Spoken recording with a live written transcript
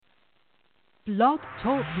Blog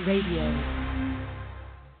Talk Radio.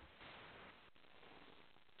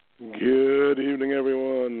 Good evening,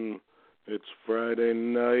 everyone. It's Friday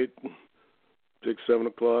night. It's 7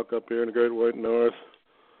 o'clock up here in the Great White North.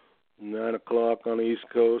 9 o'clock on the East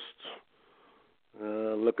Coast.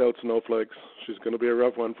 Look out, snowflakes. She's going to be a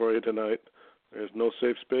rough one for you tonight. There's no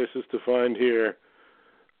safe spaces to find here.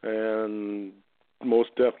 And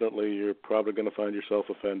most definitely, you're probably going to find yourself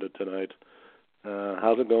offended tonight.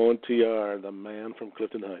 How's it going, TR, the man from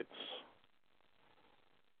Clifton Heights?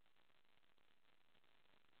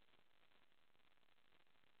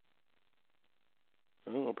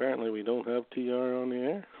 Oh, apparently we don't have TR on the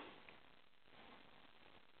air.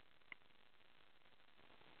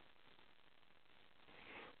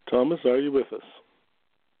 Thomas, are you with us?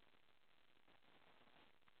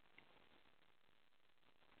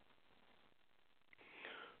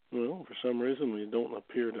 Well, for some reason we don't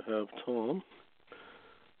appear to have Tom.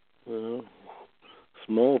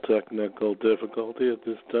 Small technical difficulty at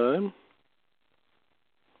this time.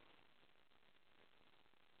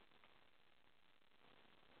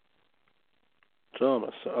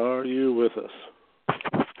 Thomas, are you with us?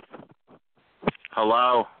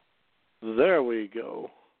 Hello? There we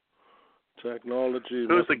go. Technology.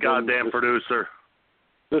 Who's the goddamn producer?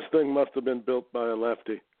 This thing must have been built by a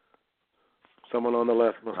lefty. Someone on the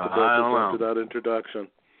left must have built this after that introduction.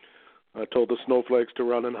 I told the snowflakes to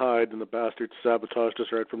run and hide, and the bastards sabotaged us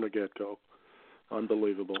right from the get-go.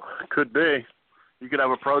 Unbelievable. Could be. You could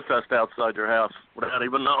have a protest outside your house without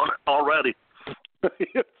even knowing it already.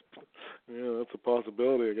 Yeah, that's a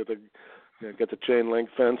possibility. I get the chain link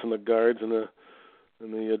fence and the guards and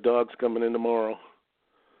the dogs coming in tomorrow.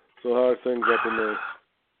 So how are things up in the,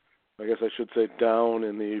 I guess I should say down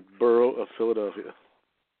in the borough of Philadelphia?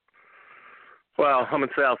 Well, I'm in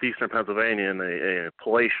southeastern Pennsylvania in a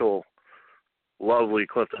palatial, lovely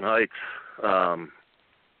Clifton Heights,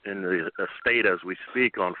 in the estate as we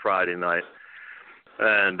speak on Friday night,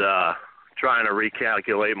 and trying to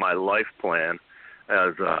recalculate my life plan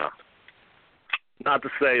as, not to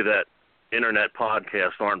say that internet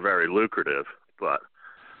podcasts aren't very lucrative, but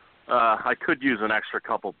I could use an extra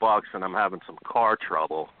couple bucks, and I'm having some car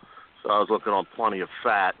trouble, so I was looking on plenty of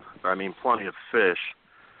fish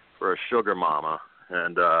for a sugar mama,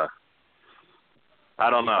 and I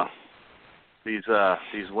don't know. These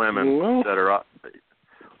women that are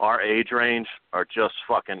our age range are just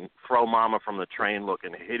fucking throw mama from the train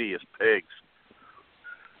looking hideous pigs.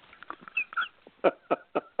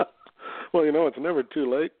 Well, it's never too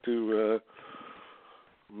late to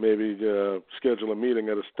maybe schedule a meeting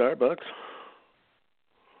at a Starbucks.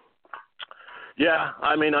 Yeah,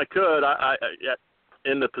 I mean, I could. I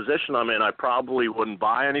in the position I'm in, I probably wouldn't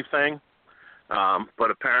buy anything,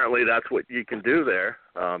 but apparently that's what you can do there.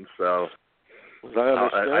 So as I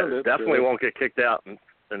understand it, definitely won't get kicked out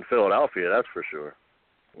in Philadelphia, that's for sure.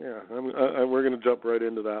 Yeah, we're going to jump right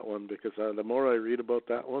into that one because the more I read about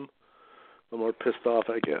that one, the more pissed off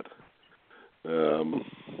I get.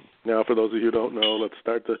 Now, for those of you who don't know, let's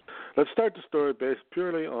start the story based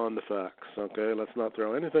purely on the facts. Okay, let's not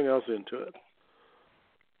throw anything else into it.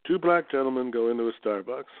 2 black gentlemen go into a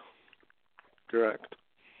Starbucks. Correct.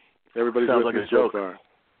 Everybody's Sounds with like me a joke. so far.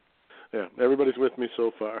 Yeah, everybody's with me so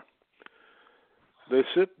far. They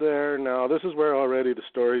sit there. Now, this is where already the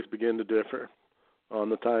stories begin to differ on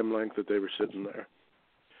the time length that they were sitting there.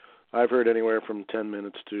 I've heard anywhere from 10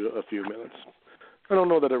 minutes to a few minutes. I don't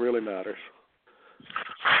know that it really matters.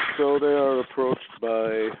 So they are approached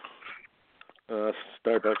by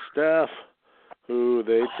Starbucks staff who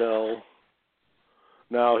they tell.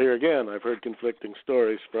 Now, here again, I've heard conflicting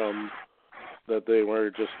stories from that they were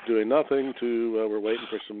just doing nothing to we're waiting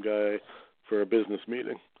for some guy for a business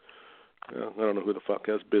meeting. I don't know who the fuck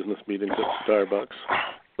has business meetings at Starbucks.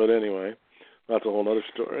 But anyway, that's a whole other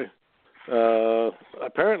story.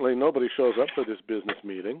 Apparently, nobody shows up for this business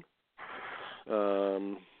meeting.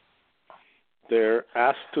 They're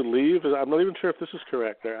asked to leave. I'm not even sure if this is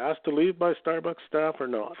correct. They're asked to leave by Starbucks staff or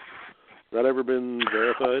not. Has that ever been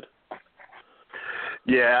verified?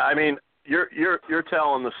 Yeah, I mean, you're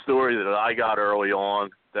telling the story that I got early on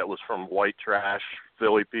that was from white trash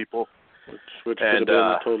Philly people, which could have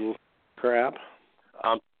been total crap.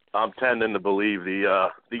 I'm tending to believe the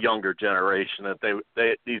younger generation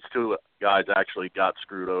that these 2 guys actually got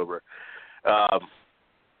screwed over.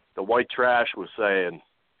 The white trash was saying,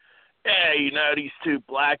 "Hey, these 2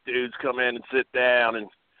 black dudes come in and sit down and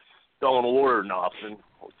don't order nothing.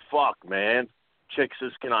 Fuck, man. Chick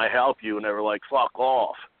says, can I help you? And they were like, fuck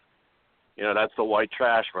off. That's the white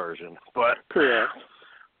trash version. But correct.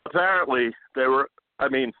 Apparently, they were,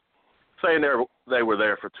 saying they were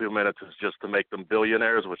there for 2 minutes is just to make them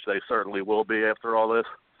billionaires, which they certainly will be after all this.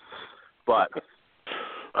 But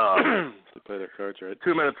to play their cards right.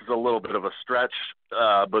 2 minutes is a little bit of a stretch,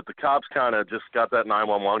 but the cops kind of just got that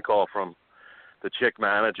 911 call from the chick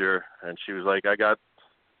manager, and she was like, I got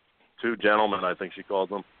 2 gentlemen, I think she called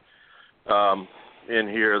them, in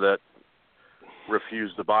here that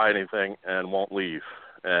refuse to buy anything and won't leave.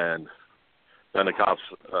 And then the cops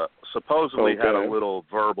supposedly had a little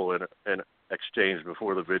verbal in exchange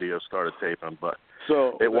before the video started taping, but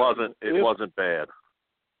it wasn't bad.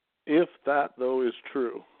 If that, though, is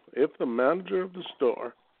true, if the manager of the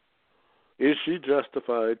store, is she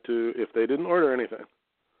justified to, if they didn't order anything,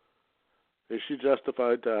 is she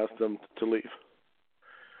justified to ask them to leave?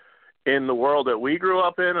 In the world that we grew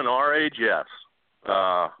up in and our age, yes.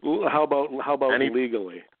 How about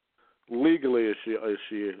legally? Legally, is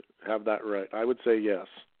she have that right? I would say yes.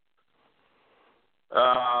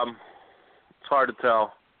 It's hard to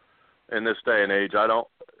tell in this day and age.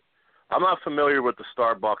 I'm not familiar with the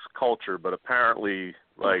Starbucks culture, but apparently,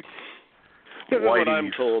 like, what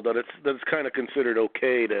I'm told, that it's kind of considered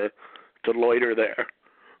okay to loiter there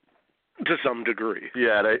to some degree.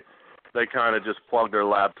 Yeah, they kind of just plug their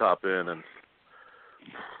laptop in and,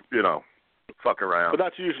 you know, fuck around. But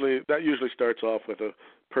that usually starts off with a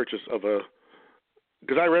purchase of a.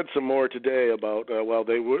 Because I read some more today about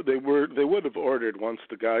they would have ordered once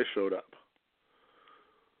the guy showed up.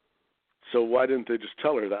 So why didn't they just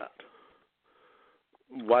tell her that?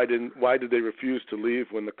 Why did they refuse to leave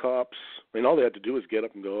when the cops? I mean, all they had to do was get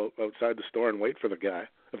up and go outside the store and wait for the guy.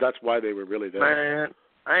 If that's why they were really there. Man,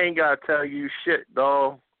 I ain't gotta tell you shit,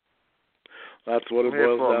 dawg. That's what it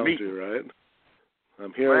boils down to, right?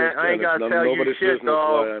 I'm here. Man, I ain't gotta tell you shit,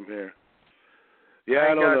 dawg. Why I'm here. Yeah,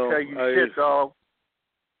 I don't know. I ain't gotta tell you shit, dawg.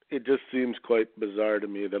 It just seems quite bizarre to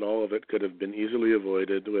me that all of it could have been easily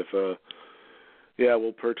avoided with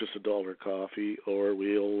we'll purchase $1 coffee, or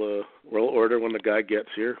we'll order when the guy gets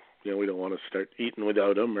here. You know, we don't want to start eating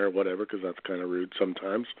without him or whatever, because that's kind of rude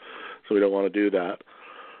sometimes. So we don't want to do that.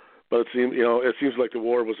 But it seems like the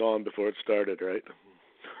war was on before it started, right?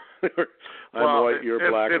 I'm white,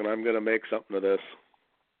 you're black, and I'm going to make something of this.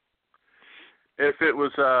 If it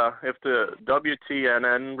was, if the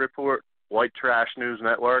WTNN report, White Trash News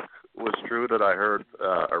Network, was true that I heard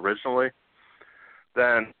originally,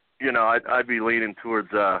 then, you know, I'd be leaning towards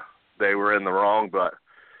they were in the wrong. But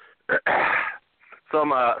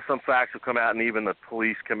some facts have come out, and even the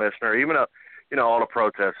police commissioner, even all the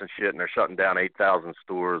protests and shit, and they're shutting down 8,000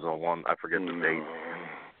 stores on one, I forget the date,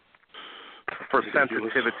 for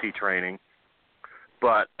sensitivity training.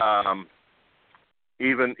 But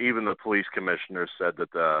even the police commissioner said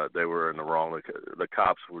that they were in the wrong. The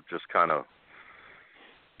cops were just kind of,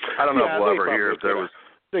 I don't know if we'll ever hear if there was.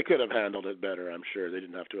 They could have handled it better, I'm sure. They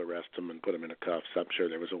didn't have to arrest him and put him in a cuffs. I'm sure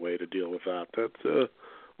there was a way to deal with that. That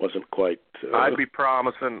wasn't quite... I'd be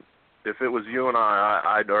promising, if it was you and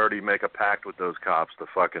I'd already make a pact with those cops to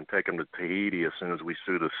fucking take them to Tahiti as soon as we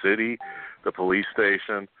sue the city, the police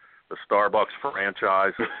station, the Starbucks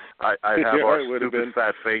franchise. I'd have our stupid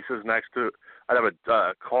fat faces next to it. I'd have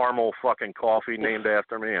a caramel fucking coffee named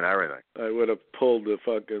after me and everything. I would have pulled the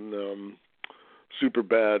fucking super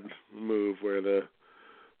bad move where the...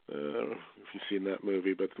 if you've seen that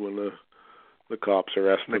movie, but when the cops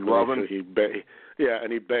arrest him, McLovin? And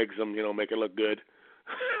he begs them, make it look good.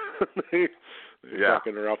 they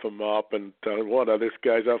fucking rough him up and tell him, "What? This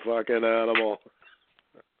guy's a fucking animal."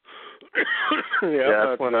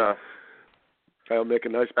 That's when I'll make a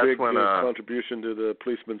nice big contribution to the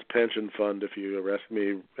policeman's pension fund if you arrest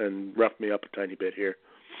me and rough me up a tiny bit here.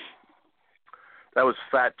 That was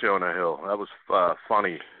Fat Jonah Hill. That was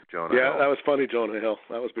funny Jonah Hill. Yeah, that was funny Jonah Hill.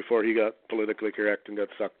 That was before he got politically correct and got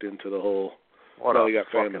sucked into the whole... he got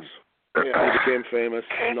famous. Yeah, he became famous,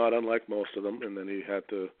 not unlike most of them, and then he had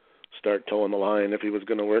to start towing the line if he was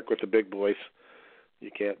going to work with the big boys.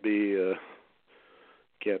 You can't be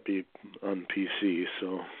on PC,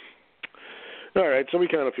 so... All right, so we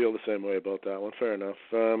kind of feel the same way about that one. Fair enough.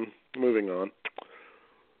 Moving on.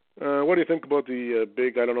 What do you think about the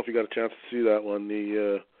big, I don't know if you got a chance to see that one,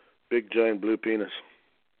 the big giant blue penis?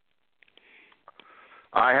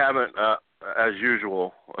 I haven't, as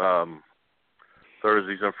usual,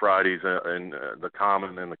 Thursdays and Fridays in the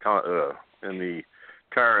common and in the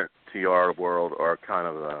current TR world are kind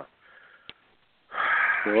of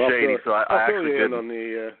shady. So I actually didn't. On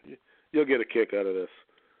the, you'll get a kick out of this.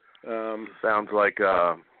 Sounds like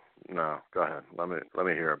no. Go ahead. Let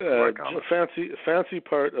me hear it. Fancy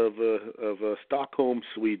part of Stockholm,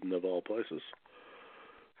 Sweden, of all places.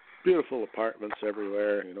 Beautiful apartments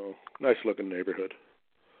everywhere. Nice looking neighborhood.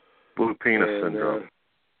 Blue penis syndrome.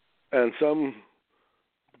 And some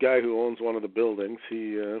guy who owns one of the buildings,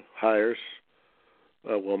 he hires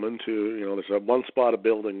a woman to, there's a one spot of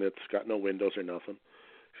building that's got no windows or nothing.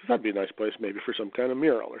 He says, that'd be a nice place maybe for some kind of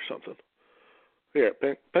mural or something. Here,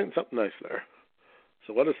 paint something nice there.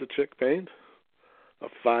 So what does the chick paint? A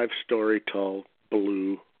 5-story tall,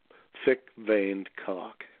 blue, thick-veined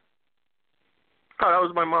cock. Oh, that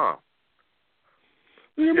was my mom.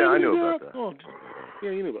 Yeah, I knew about that. Oh, yeah,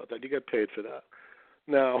 you knew about that. You got paid for that.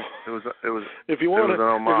 Now, it was. If you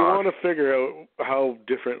want to figure out how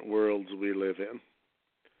different worlds we live in,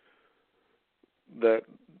 that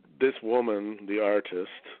this woman, the artist,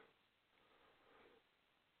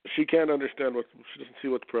 she can't understand she doesn't see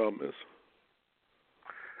what the problem is.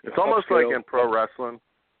 It's almost like in pro wrestling.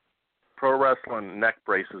 Pro wrestling neck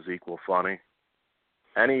braces equal funny.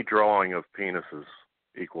 Any drawing of penises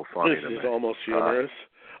equal funny to me. This is almost humorous.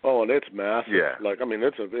 And it's massive. Yeah.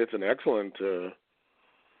 It's an excellent.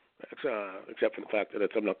 Except for the fact that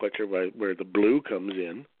I'm not quite sure where the blue comes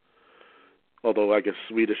in. Although I guess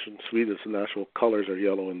Swedish national colors are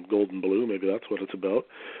yellow and gold and blue. Maybe that's what it's about.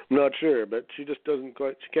 I'm not sure, but she just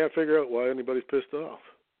she can't figure out why anybody's pissed off.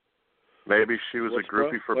 Maybe she was a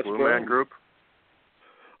groupie for Blue Man Group.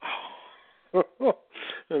 And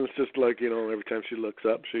it's just like, every time she looks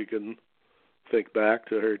up, she can think back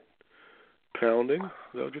to her pounding. Is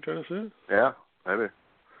that what you're trying to say? Yeah, maybe.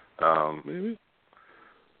 Maybe.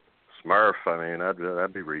 Smurf,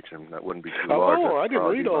 that'd be reaching. That wouldn't be too large. Oh, I didn't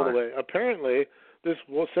read all the way. Apparently, this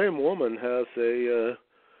same woman has a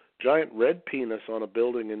giant red penis on a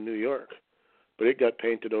building in New York, but it got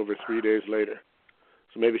painted over 3 days later.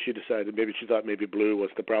 So maybe she thought maybe blue was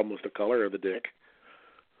the problem, was the color of the dick.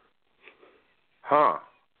 Huh.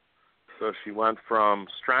 So she went from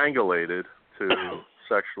strangulated to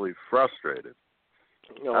sexually frustrated.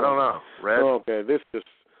 I don't know. Red? Okay, this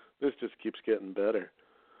just keeps getting better.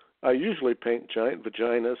 I usually paint giant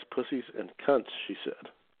vaginas, pussies, and cunts, she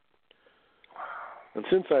said. And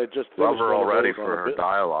since I had just finished love her already for her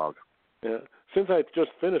dialogue. Yeah. Since I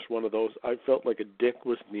just finished one of those, I felt like a dick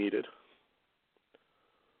was needed.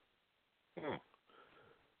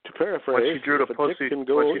 To paraphrase, when she drew the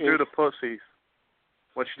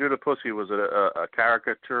pussy, was it a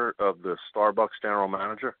caricature of the Starbucks general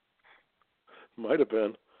manager? Might have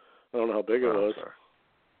been. I don't know how big it was.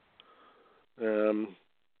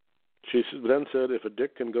 She then said, if a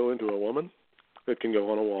dick can go into a woman, it can go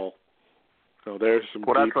on a wall. Oh, there's some.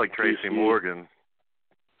 Well, that's like Tracy Morgan.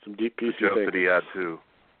 Some deep PC joke that he had to.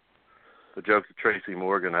 The joke that Tracy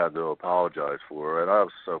Morgan had to apologize for, and I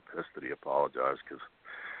was so pissed that he apologized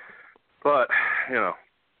but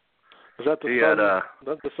Was that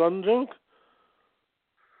the Sun joke?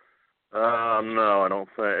 No, I don't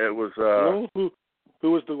think it was. No,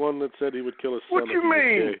 who was the one that said he would kill his son? What do you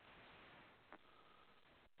mean?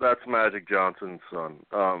 That's Magic Johnson's son.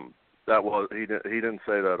 That was he didn't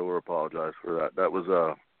say that or apologize for that. That was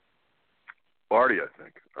Barty, I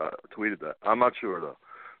think, tweeted that. I'm not sure though.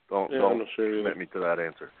 Don't commit me to that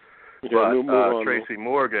answer. Yeah, but Tracy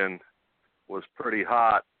Morgan was pretty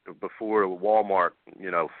hot before Walmart,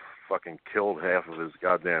 fucking killed half of his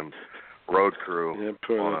goddamn road crew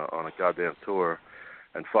on a goddamn tour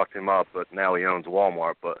and fucked him up. But now he owns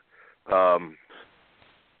Walmart. But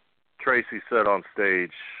Tracy said on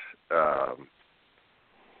stage,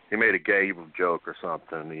 he made a gay joke or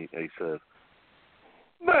something. He said,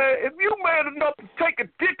 "Man, if you man enough to take a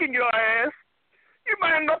dick in your ass, you're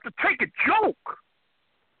man enough to take a joke."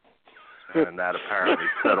 And that apparently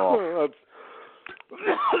set off.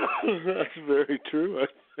 That's very true.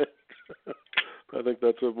 I think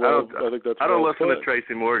that's I don't listen to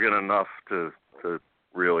Tracy Morgan enough to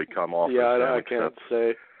really come off. Yeah, I can't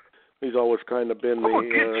say. He's always kind of been I'm gonna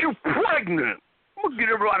get you pregnant. I'm gonna get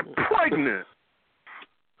everybody pregnant.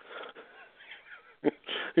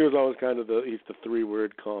 He was always kind of he's the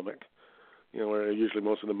 3-word comic. Where usually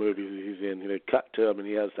most of the movies he's in, they cut to him and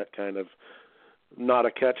he has that kind of, not a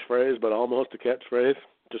catchphrase, but almost a catchphrase,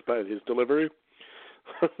 just by his delivery.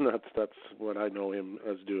 That's what I know him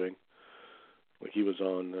as doing. Like he was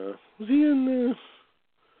on,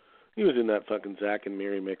 he was in that fucking Zack and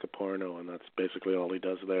Miri Make a Porno, and that's basically all he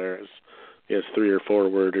does there. Is he has 3 or 4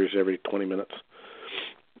 worders every 20 minutes.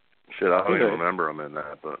 Shit, I don't even remember him in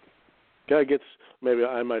that, but. Guy gets, maybe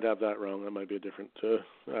I might have that wrong. That might be a different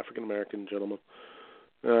African-American gentleman.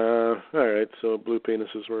 All right, so blue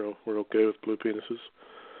penises, we're okay with blue penises.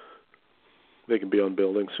 They can be on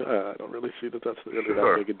buildings. I don't really see that's really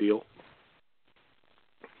that big a deal.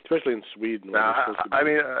 Especially in Sweden.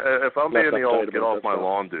 If I'm being the old get off my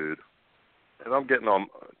lawn dude, if I'm get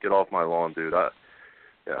off my lawn dude,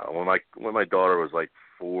 when my daughter was like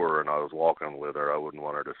 4 and I was walking with her, I wouldn't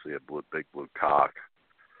want her to see a big blue cock.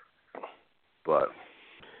 But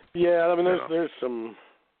yeah, I mean, there's some,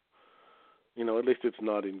 you know, at least it's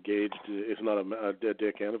not engaged. It's not a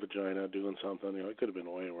dick and a vagina doing something. You know, it could have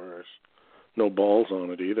been way worse. No balls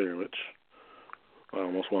on it either, which I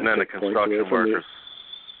almost want. And then the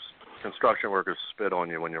construction workers spit on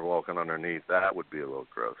you when you're walking underneath. That would be a little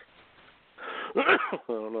gross. I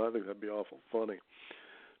don't know. I think that'd be awful funny.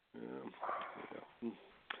 Yeah.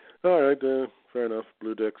 All right, fair enough.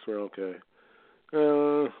 Blue dicks were okay.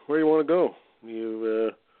 Where you want to go?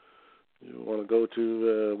 You want to go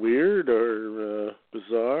to weird or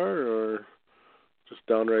bizarre or just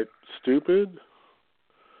downright stupid?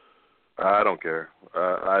 I don't care.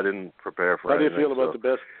 I didn't prepare for anything. How do you feel about the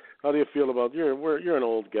best? How do you feel about you're an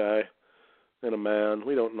old guy and a man.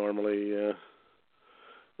 We don't normally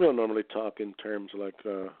talk in terms like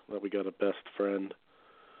that we got a best friend.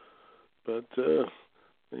 But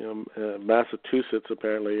Massachusetts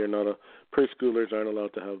apparently preschoolers aren't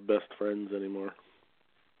allowed to have best friends anymore.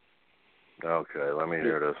 Okay, let me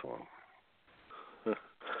hear this one.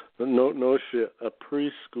 No shit. A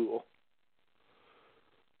preschool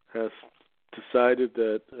has decided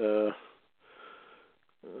that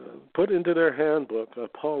put into their handbook a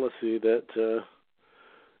policy that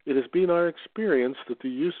it has been our experience that the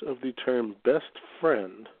use of the term best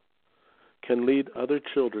friend can lead other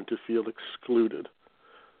children to feel excluded,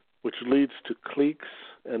 which leads to cliques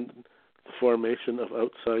and the formation of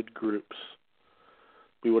outside groups.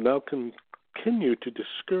 We will now continue to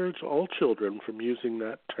discourage all children from using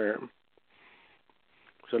that term.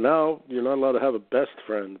 So now you're not allowed to have a best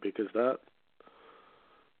friend because that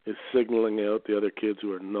is signaling out the other kids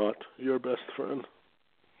who are not your best friend.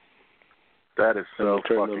 That is so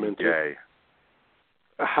fucking gay.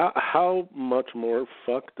 How much more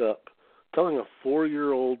fucked up? Telling a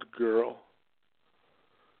 4-year-old girl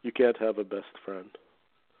you can't have a best friend.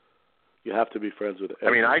 You have to be friends with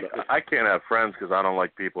everybody. I mean, I can't have friends because I don't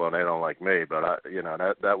like people and they don't like me. But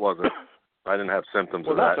that wasn't. I didn't have symptoms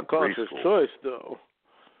of that. Well, that's a conscious choice, though.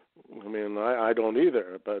 I mean, I don't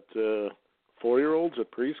either. But 4-year-olds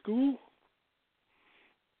at preschool?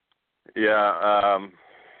 Yeah,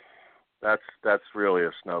 that's really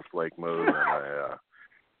a snowflake move.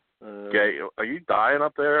 And gay. Are you dying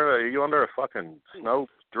up there? Are you under a fucking snow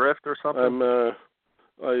drift or something?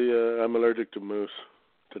 I'm allergic to moose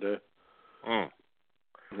today. Mm.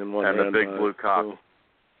 And the big blue cock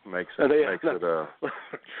makes it.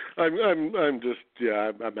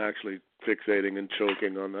 I'm actually fixating and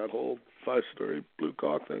choking on that whole 5-story blue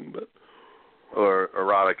cock thing, but. Or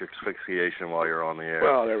erotic asphyxiation while you're on the air.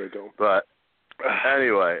 Well, there we go. But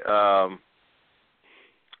anyway,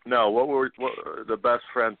 no, the best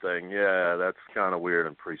friend thing? Yeah, that's kind of weird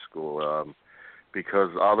in preschool because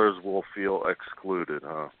others will feel excluded,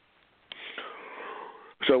 huh?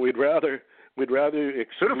 So we'd rather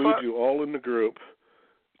exclude you all in the group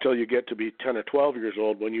till you get to be 10 or 12 years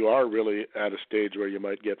old when you are really at a stage where you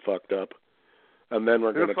might get fucked up, and then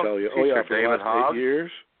we're going to tell you, for the last 8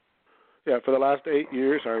 years. Yeah, for the last 8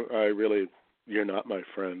 years, I really, you're not my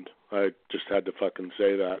friend. I just had to fucking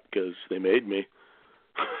say that because they made me.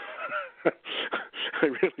 I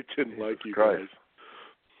really didn't like you guys.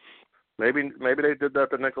 Maybe they did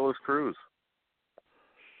that to Nicholas Cruz.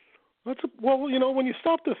 Well, when you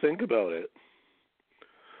stop to think about it,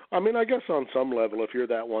 I mean, I guess on some level, if you're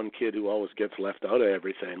that one kid who always gets left out of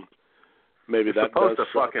everything, maybe that does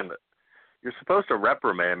suck. You're supposed to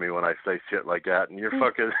reprimand me when I say shit like that, and you're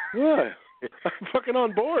fucking. Yeah, I'm fucking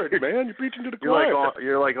on board, man. You're preaching to the choir.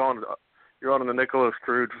 You're on the Nicholas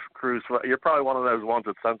Cruz. You're probably one of those ones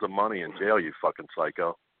that sends some money in jail. You fucking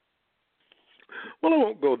psycho. Well, I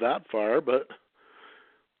won't go that far, but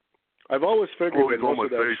I've always figured that most of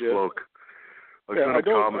that shit. I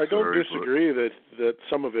don't disagree that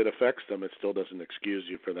some of it affects them. It still doesn't excuse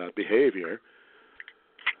you for that behavior.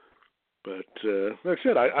 But like I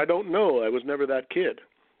said, I don't know. I was never that kid.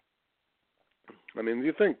 I mean,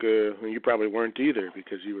 you think you probably weren't either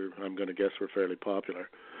because you were, I'm going to guess, were fairly popular.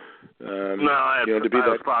 I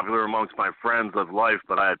was popular amongst my friends of life,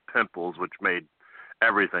 but I had pimples, which made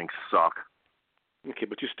everything suck. Okay,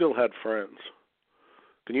 but you still had friends.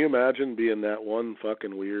 Can you imagine being that one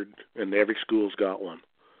fucking weird, and every school's got one,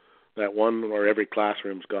 that one, or every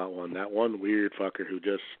classroom's got one, that one weird fucker who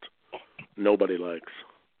just nobody likes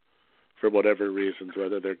for whatever reasons,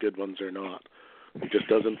 whether they're good ones or not. He just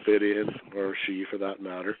doesn't fit in, or she for that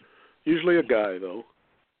matter. Usually a guy, though.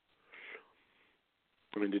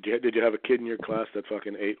 I mean, did you have a kid in your class that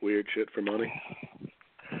fucking ate weird shit for money?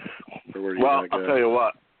 Or were you I'll tell you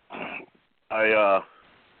what. I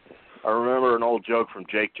remember an old joke from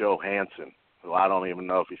Jake Johansson. who I don't even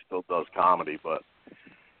know if he still does comedy, but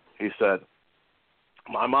he said,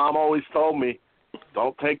 my mom always told me,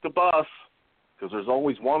 don't take the bus, because there's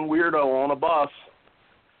always one weirdo on a bus.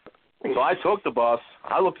 So I took the bus.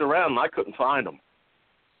 I looked around, and I couldn't find him.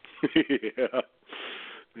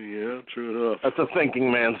 Yeah, true enough. That's a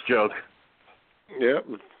thinking man's joke. Yeah,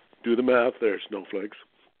 do the math there, snowflakes.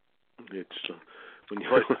 It's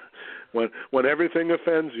when everything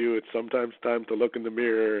offends you, it's sometimes time to look in the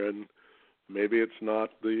mirror, and maybe it's not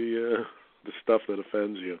the stuff that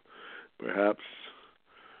offends you. Perhaps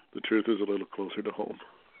the truth is a little closer to home.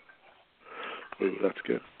 Ooh, that's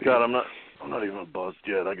good. God, I'm not even buzzed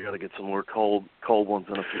yet. I got to get some more cold ones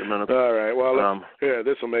in a few minutes. All right. Well,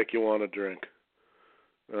 this will make you want to drink.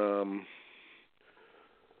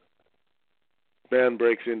 Man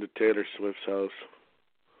breaks into Taylor Swift's house,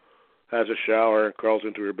 has a shower, crawls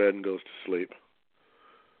into her bed, and goes to sleep.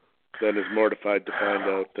 Then is mortified to find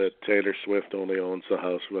out that Taylor Swift only owns the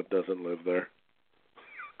house but doesn't live there.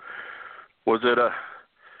 Was it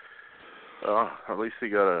at least he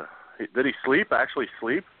got a... Did he actually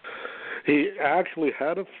sleep? He actually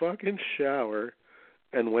had a fucking shower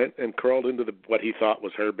and went and crawled into what he thought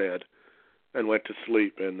was her bed and went to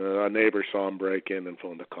sleep. And a neighbor saw him break in and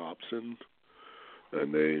phoned the cops, and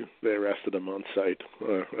they arrested him on site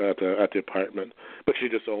at the apartment. But she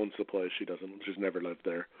just owns the place. She's never lived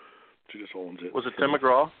there. She just owns it. Was it Tim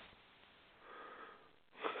McGraw?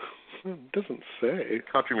 It doesn't say.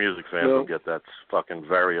 Country music fans will get that fucking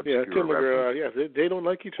very obscure Tim McGraw. reference. Yeah, they don't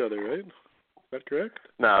like each other, right? Is that correct?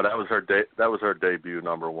 No, that was her debut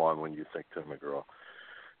number one. When you think Tim McGraw.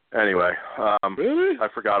 Anyway, really? I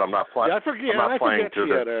forgot. I'm not playing. I forget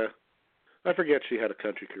she had a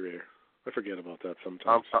country career. I forget about that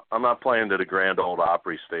sometimes. I'm not playing to the Grand Ole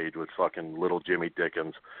Opry stage with fucking little Jimmy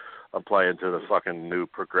Dickens. I'm playing to the fucking new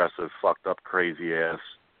progressive, fucked up, crazy ass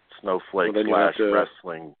snowflake /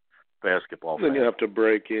 wrestling basketball. Then you have to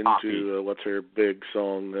break into Hockey. What's her big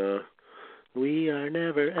song? We are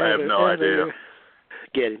never ever. I have no idea.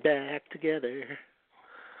 Getting back together.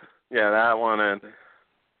 Yeah, that one. And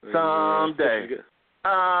someday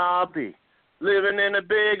I'll be living in a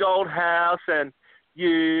big old house, and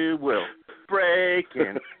you will break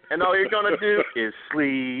in, and all you're gonna do is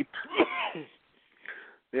sleep.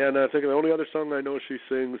 Yeah, and I think the only other song I know she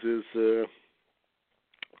sings is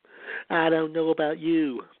I don't know about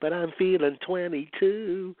you, but I'm feeling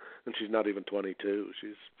 22. And she's not even 22.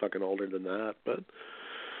 She's fucking older than that, but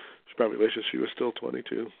she probably wishes she was still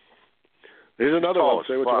 22. Here's another one.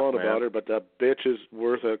 Say what you want about her, but that bitch is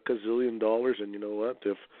worth $1 gazillion. And you know what?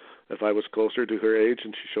 If I was closer to her age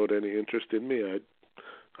and she showed any interest in me,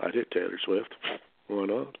 I'd hit Taylor Swift. Why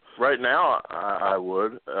not? Right now, I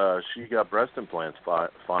would. She got breast implants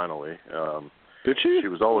finally. Did she? She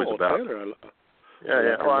was always about. Taylor,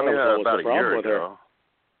 yeah. Well, I mean, about a year ago.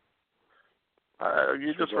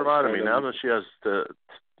 You just reminded me. Now that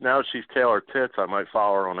now that she's Taylor Tits, I might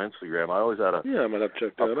follow her on Instagram. I always had I might have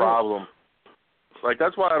checked that problem. Like,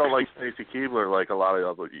 that's why I don't like Stacy Keibler like a lot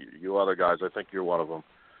of you other guys. I think you're one of them,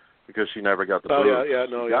 because she never got the boobs. No,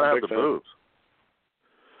 you gotta have the boobs.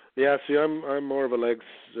 Yeah, see, I'm more of a legs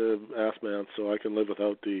ass man, so I can live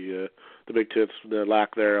without the big tits. The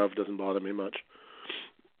lack thereof doesn't bother me much.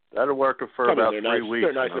 That'll work for about 3 weeks.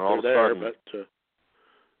 They're nice if they're there,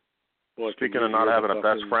 but speaking of not having a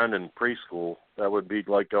best friend in preschool, that would be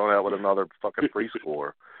like going out with another fucking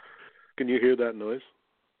preschooler. Can you hear that noise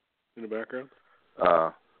in the background?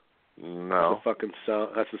 No. That's a fucking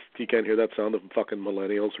sound. You can't hear that sound of fucking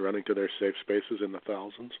millennials running to their safe spaces in the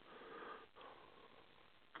thousands.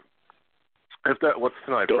 What's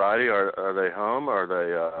tonight? Friday? Are they home? Or are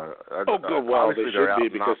they? They should be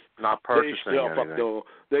because not purchasing anything. No,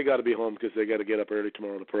 they got to be home because they got to get up early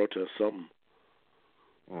tomorrow to protest something.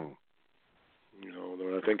 Mm. You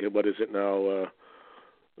know, I think what is it now?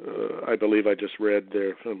 I believe I just read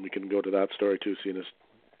there, and we can go to that story too. Seeing as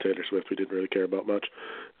Taylor Swift, we didn't really care about much.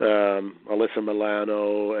 Alyssa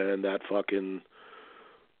Milano and that fucking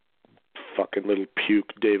little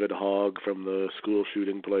puke David Hogg from the school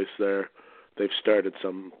shooting place there. They've started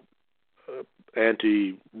some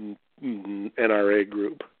anti-NRA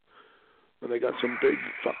group, and they got some big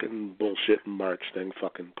fucking bullshit march thing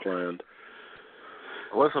fucking planned.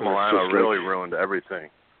 Alyssa Milano really ruined everything.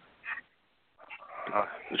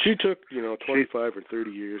 She took, 25 or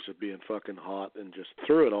 30 years of being fucking hot and just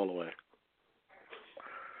threw it all away.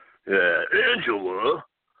 Yeah, Angela.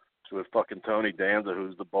 With fucking Tony Danza,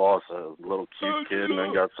 who's the boss, a little cute kid, and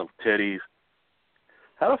then got some titties.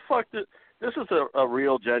 How the fuck did... This is a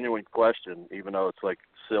real, genuine question, even though it's, like,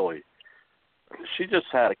 silly. She just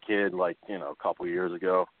had a kid, like, a couple years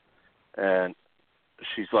ago, and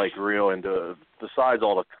she's like real into, besides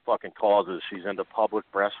all the fucking causes, she's into public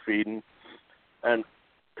breastfeeding, and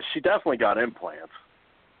she definitely got implants.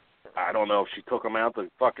 I don't know if she took them out the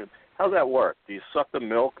fucking. How's that work? Do you suck the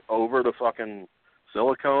milk over the fucking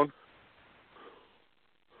silicone?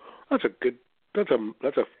 That's a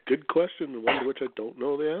good question, one to which I don't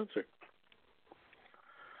know the answer.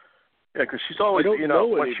 Yeah, because she's always, when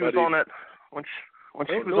she was on that, when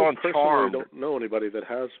she was on Charmed. I don't know anybody that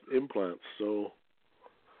has implants, so.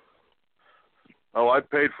 Oh, I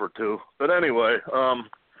paid for 2, but anyway,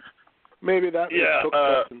 maybe that was hooked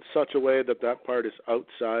up in such a way that part is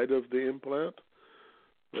outside of the implant,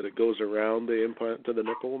 that it goes around the implant to the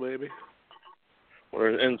nipple, maybe. Or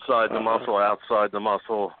inside the muscle, outside the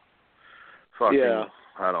muscle. Fucking, yeah.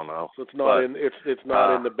 I don't know. So it's not it's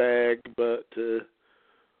not in the bag, but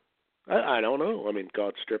I don't know. I mean,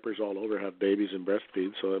 God, strippers all over have babies and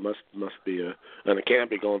breastfeed, so it must be and it can't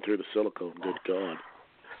be going through the silicone. Good God.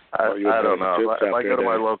 I don't know. If I go to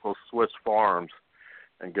my local Swiss Farms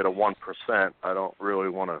and get a 1%, I don't really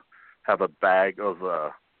want to have a bag of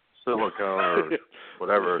silicone or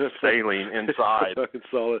whatever saline inside.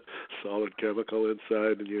 solid chemical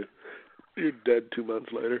inside, and you're dead 2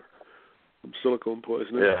 months later from silicone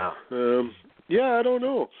poisoning. Yeah. I don't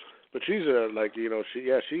know, but she's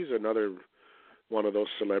she's another one of those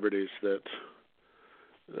celebrities that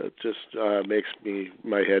just makes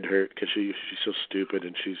my head hurt because she's so stupid,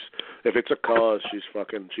 and if it's a cause,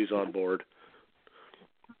 she's on board.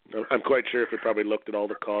 I'm quite sure if we probably looked at all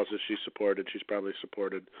the causes she supported, she's probably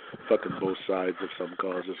supported fucking both sides of some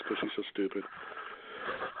causes because she's so stupid.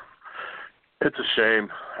 It's a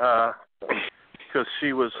shame because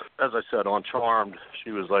she was, as I said, on Charmed.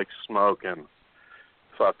 She was like smoking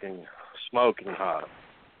hot.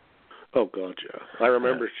 Oh God, yeah. I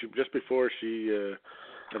remember just before she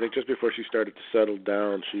started to settle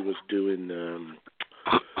down, she was doing.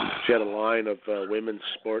 She had a line of women's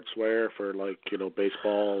sportswear for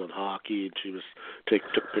baseball and hockey, and she was took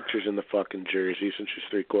pictures in the fucking jerseys, and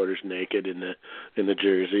she's 3/4 naked in the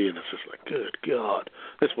jersey, and it's just like, good God,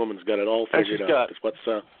 this woman's got it all figured out. What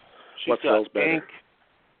sells better? Ink.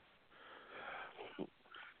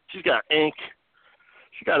 She's got ink.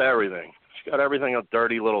 She got everything. She got everything a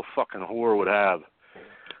dirty little fucking whore would have,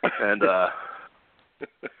 and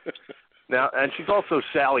now, and she's also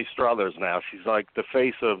Sally Struthers now. She's like the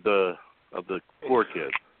face of the poor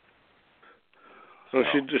kid. So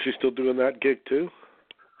she's still doing that gig too?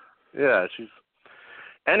 Yeah, she's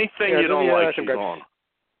anything you don't like, she's on.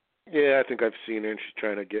 Yeah, I think I've seen her, and she's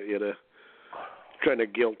trying to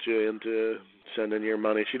guilt you into sending your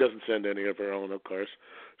money. She doesn't send any of her own, of course.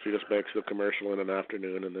 She just makes the commercial in an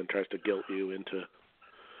afternoon and then tries to guilt you into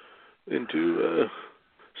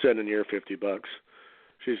sending your $50.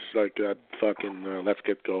 She's like that fucking, let's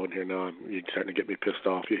get going here now. You're starting to get me pissed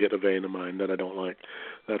off. You hit a vein of mine that I don't like.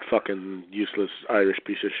 That fucking useless Irish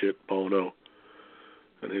piece of shit, Bono.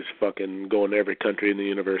 And he's fucking going to every country in the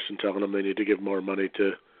universe and telling them they need to give more money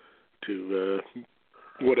to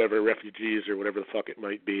whatever, refugees or whatever the fuck it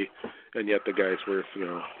might be. And yet the guy's worth,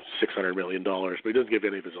 $600 million. But he doesn't give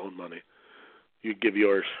any of his own money. You give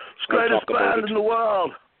yours. It's the greatest band in the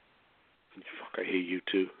world. Fuck, I hate you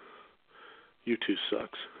too. U2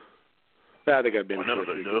 sucks. I think I've been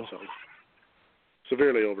good songs.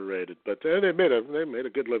 Severely overrated, but they made a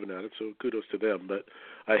good living at it, so kudos to them. But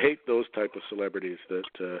I hate those type of celebrities that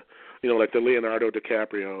like the Leonardo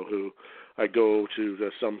DiCaprio, who I go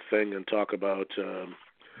to something and talk about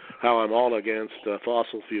how I'm all against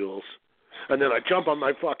fossil fuels, and then I jump on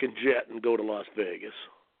my fucking jet and go to Las Vegas.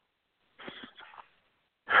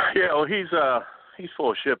 Yeah, well, he's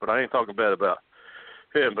full of shit, but I ain't talking bad about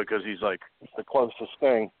him because he's like the closest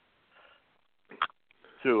thing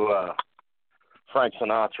to Frank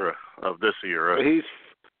Sinatra of this era.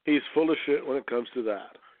 He's full of shit when it comes to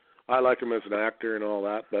that. I like him as an actor and all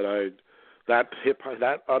that, but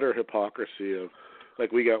that utter hypocrisy of,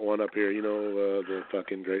 like, we got one up here, the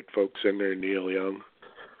fucking great folk singer Neil Young.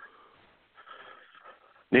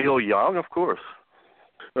 Neil Young, of course.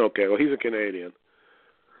 Okay, well, he's a Canadian.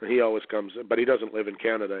 He always comes, but he doesn't live in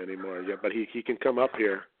Canada anymore yet. But he can come up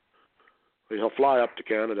here. He'll fly up to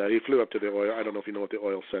Canada. He flew up to the oil. I don't know if you know what the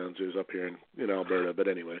oil sands is up here in Alberta, but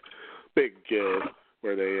anyway, big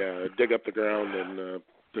where they dig up the ground and the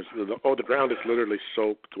ground is literally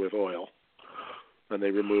soaked with oil, and they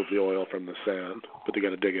remove the oil from the sand, but they got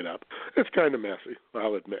to dig it up. It's kind of messy,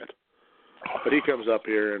 I'll admit. But he comes up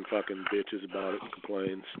here and fucking bitches about it and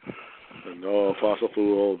complains. And, fossil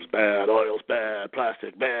fuels, bad, oil's bad,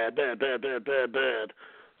 plastic, bad.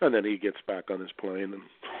 And then he gets back on his plane and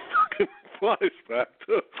fucking flies back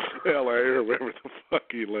to L.A. or wherever the fuck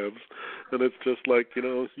he lives, and it's just like,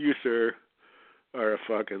 you sure are a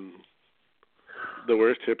fucking the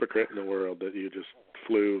worst hypocrite in the world that you just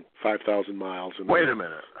flew 5,000 miles in Wait a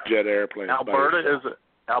minute. Jet airplane. Alberta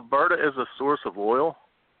is a source of oil?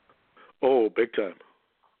 Oh, big time.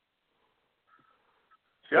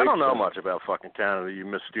 See, I don't know much about fucking Canada, you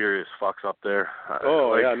mysterious fucks up there.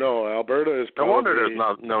 No, Alberta is no probably... wonder there's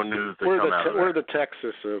no news that come out of there. We're the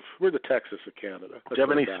Texas of Canada. Do you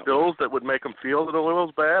have any stills that would make them feel that the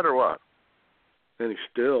oil's bad, or what? Any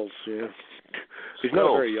stills, yeah. He's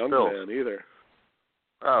not a very young man either.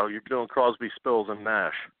 Oh, you're doing Crosby, Stills, and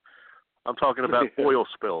Nash. I'm talking about oil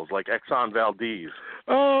spills, like Exxon Valdez.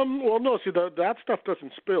 Well, no, see, that stuff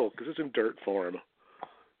doesn't spill because it's in dirt form.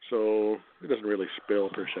 So it doesn't really spill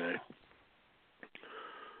per se.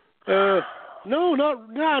 No,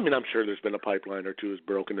 I mean, I'm sure there's been a pipeline or two that's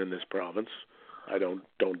broken in this province. I don't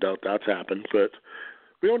doubt that's happened, but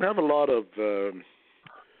we don't have a lot of.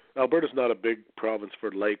 Alberta's not a big province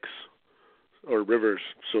for lakes or rivers,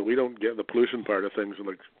 so we don't get the pollution part of things.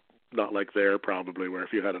 Not like there probably, where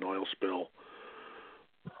if you had an oil spill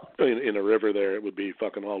in a river there, it would be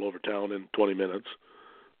fucking all over town in 20 minutes.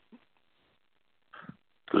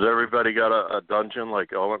 Does everybody got a dungeon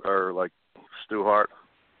like Owen or like Stu Hart?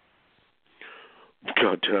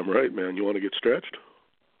 Goddamn right, man. You want to get stretched?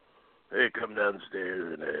 Hey, come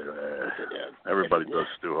downstairs and everybody does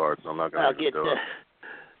Stu Hart. So I'm not going to do it.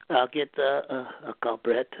 I'll get a call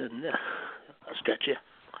Brett and I'll stretch you.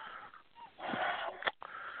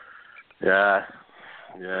 Yeah,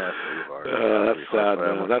 Stu Hart. That's sad,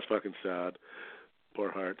 man. That's fucking sad. Poor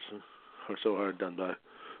Hearts are so hard done by.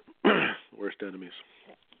 Worst enemies.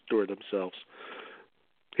 Or themselves.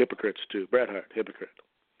 Hypocrites, too. Bret Hart, hypocrite.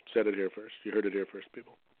 Said it here first. You heard it here first,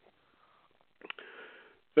 people.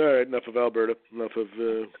 All right, enough of Alberta. Enough of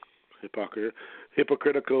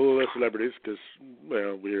hypocritical celebrities, because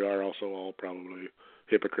we are also all probably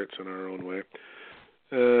hypocrites in our own way.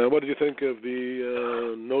 What did you think of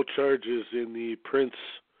the no charges in the Prince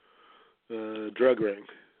drug ring?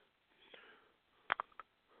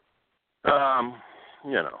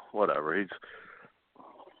 Whatever.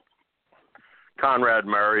 Conrad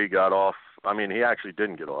Murray got off. I mean, he actually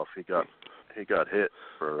didn't get off. He got hit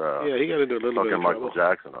for he got into a little bit of Michael trouble.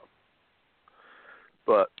 Jackson up.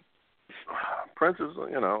 But Prince is,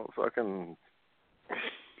 fucking.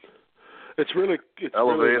 It's really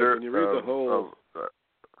elevator. Really, when you read the whole.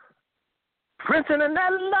 Prince in an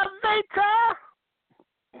elevator.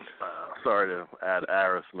 Sorry to add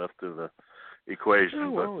Aerosmith to the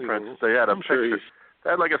equation, but Prince. They had a picture. They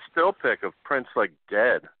had like a still pic of Prince like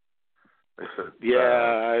dead. They said,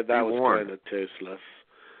 that was kind of tasteless.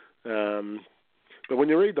 But when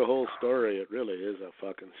you read the whole story, it really is a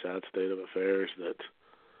fucking sad state of affairs that.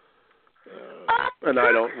 And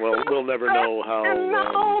we'll never know how.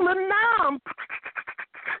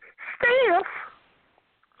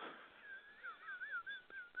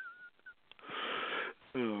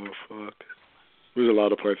 Oh, fuck. There's a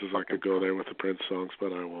lot of places I could go there with the Prince songs,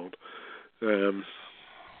 but I won't.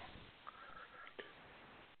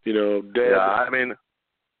 Dead. Yeah, I mean,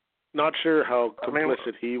 not sure how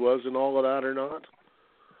complicit he was in all of that or not.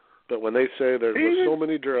 But when they say there were so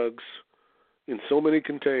many drugs in so many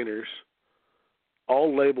containers,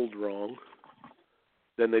 all labeled wrong,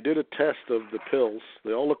 then they did a test of the pills.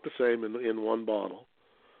 They all look the same in one bottle.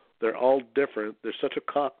 They're all different. There's such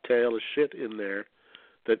a cocktail of shit in there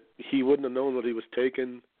that he wouldn't have known what he was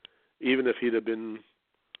taking, even if he'd have been,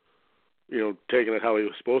 taking it how he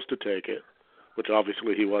was supposed to take it, which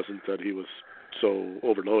obviously he wasn't, that he was so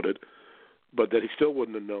overloaded, but that he still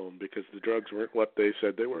wouldn't have known because the drugs weren't what they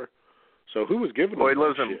said they were. So who was giving him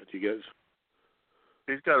that shit, you guys?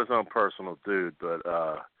 He's got his own personal dude, but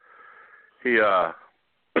he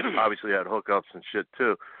obviously had hookups and shit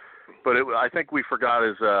too. But I think we forgot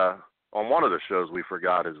his, on one of the shows we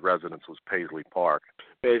forgot his residence was Paisley Park.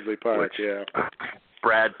 Paisley Park, which yeah.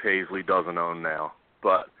 Brad Paisley doesn't own now.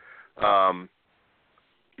 But,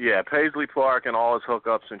 Paisley Park and all his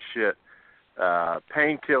hookups and shit.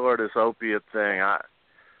 Painkiller, this opiate thing.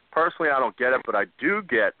 Personally, I don't get it, but I do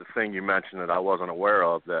get the thing you mentioned that I wasn't aware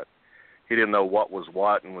of, that he didn't know what was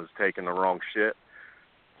what and was taking the wrong shit.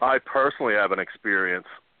 I personally have an experience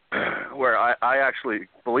where I actually,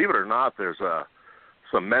 believe it or not, there's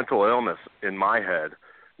some mental illness in my head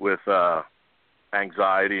with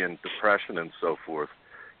anxiety and depression and so forth.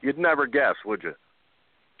 You'd never guess, would you?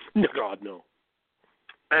 No, God, no.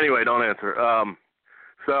 Anyway, don't answer.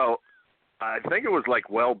 So I think it was like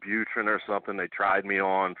Wellbutrin or something they tried me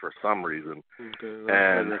on for some reason. Okay,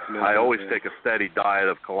 and I always take a steady diet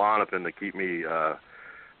of Klonopin to keep me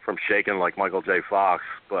from shaking like Michael J. Fox.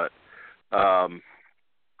 But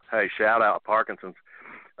hey, shout out Parkinson's.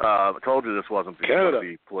 I told you this wasn't going to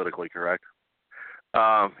be politically correct.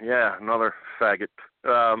 Yeah, another faggot.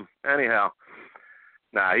 Anyhow,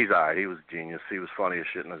 nah, he's all right. He was a genius. He was funny as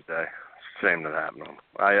shit in his day. Shame that happened to him.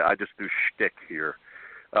 I just do shtick here.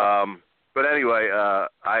 But anyway,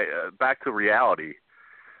 back to reality.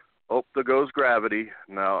 Oh, there goes gravity.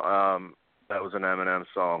 No, that was an Eminem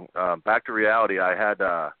song. Back to reality. I had,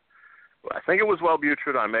 I think it was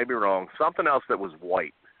Wellbutrin. I may be wrong. Something else that was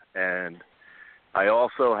white, and I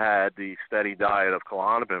also had the steady diet of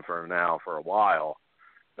Klonopin for a while.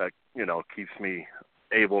 That keeps me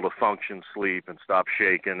able to function, sleep, and stop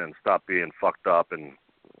shaking, and stop being fucked up, and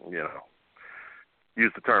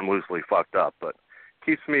use the term loosely, fucked up, but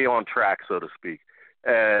keeps me on track, so to speak.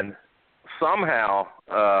 And somehow,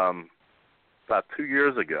 about 2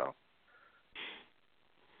 years ago,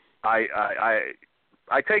 I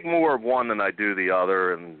take more of one than I do the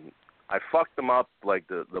other, and I fucked them up. Like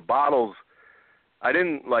the bottles, I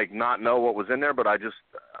didn't not know what was in there, but I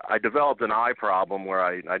developed an eye problem where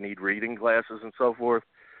I need reading glasses and so forth.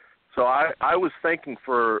 So I was thinking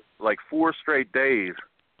for 4 straight days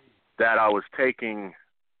that I was taking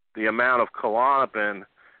the amount of Klonopin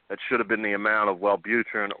that should have been the amount of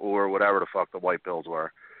Wellbutrin or whatever the fuck the white pills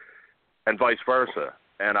were, and vice versa.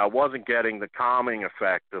 And I wasn't getting the calming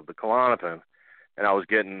effect of the Klonopin, and I was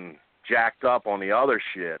getting jacked up on the other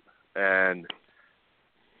shit. And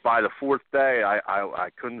by the 4th day, I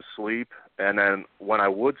couldn't sleep, and then when I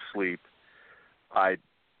would sleep, I'd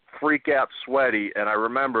freak out sweaty. And I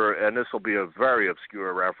remember, and this will be a very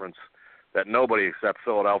obscure reference that nobody except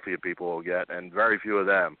Philadelphia people will get, and very few of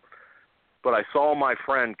them. But I saw my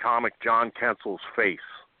friend comic John Kensel's face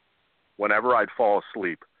whenever I'd fall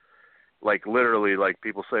asleep. Literally,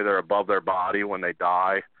 people say they're above their body when they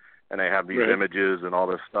die, and they have these images and all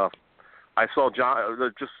this stuff. I saw John,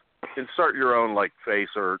 just insert your own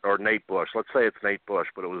face or Nate Bush. Let's say it's Nate Bush,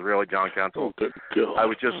 but it was really John Kensel. Oh, I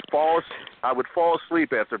would just I would fall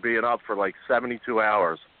asleep after being up for 72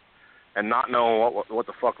 hours and not knowing what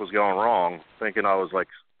the fuck was going wrong, thinking I was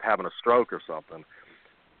having a stroke or something.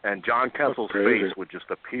 And John Kensel's face would just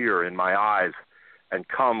appear in my eyes and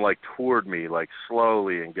come toward me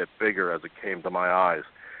slowly and get bigger as it came to my eyes.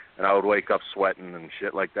 And I would wake up sweating and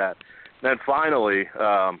shit like that. And then finally,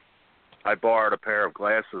 I borrowed a pair of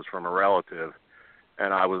glasses from a relative,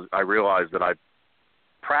 and I realized that I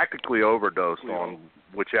practically overdosed on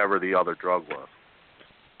whichever the other drug was.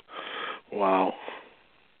 Wow.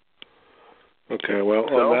 Okay, well,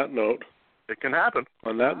 on that note, it can happen.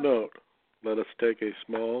 On that note, let us take a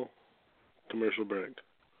small commercial break,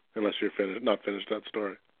 unless you're not finished that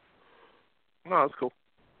story. No, that's cool.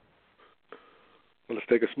 Let's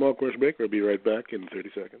take a small commercial break. We'll be right back in 30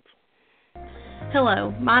 seconds.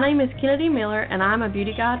 Hello, my name is Kennedy Miller, and I'm a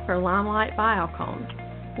beauty guide for Limelight by Alcone.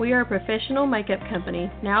 We are a professional makeup company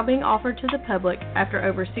now being offered to the public after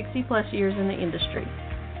over 60-plus years in the industry.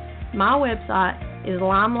 My website is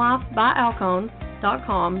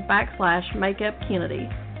limelifebyalcone.com/makeupkennedy.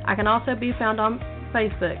 I can also be found on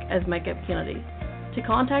Facebook as Makeup Kennedy. To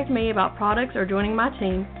contact me about products or joining my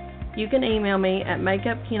team, you can email me at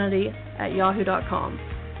makeupkennedy@yahoo.com.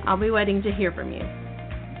 I'll be waiting to hear from you.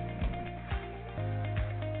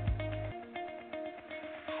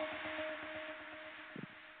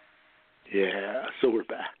 Yeah, so we're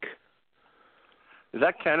back. Is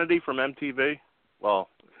that Kennedy from MTV? Well,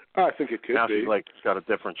 I think it could now be. She's got a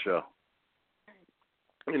different show.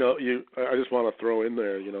 I just want to throw in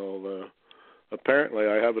there, apparently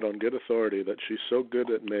I have it on good authority that she's so good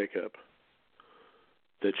at makeup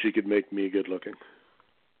that she could make me good looking.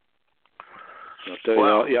 I'll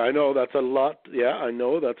tell you, I know that's a lot. Yeah, I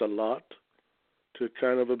know that's a lot to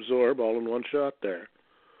kind of absorb all in one shot there.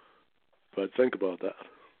 But think about that.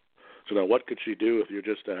 So now, what could she do if you're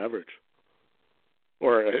just average?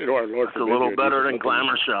 Or Lord forbid, a little better than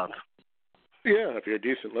glamour shots. Yeah, if you're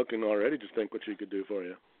decent looking already, just think what she could do for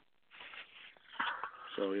you.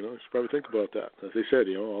 So, you should probably think about that. As they said,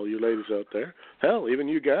 all you ladies out there, hell, even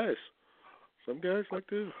you guys. Some guys like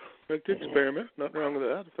to experiment. Nothing wrong with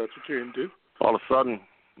that if that's what you're into. All of a sudden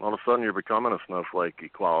you're becoming a snowflake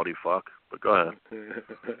equality fuck. But go ahead.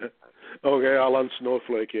 Okay, I'll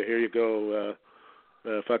unsnowflake you. Here you go.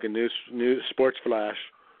 Fucking news sports flash.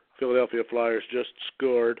 Philadelphia Flyers just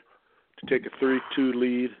scored to take a 3-2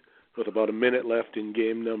 lead with about a minute left in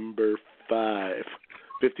game number 5.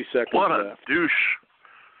 50 seconds left.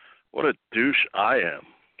 What a douche I am.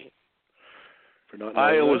 For not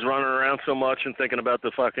I was running around so much and thinking about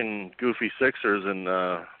the fucking goofy Sixers and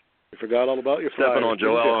you forgot all about your Flyers. Stepping on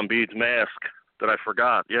Joel Embiid's mask. that I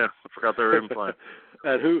forgot. Yeah, I forgot they were even playing.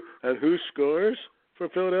 and who scores for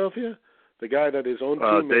Philadelphia? The guy that his own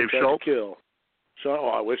teammate Dave tried Schultz? to kill.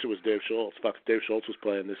 I wish it was Dave Schultz. Fuck, if Dave Schultz was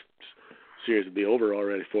playing, this series would be over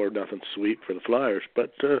already. 4-0 sweep for the Flyers.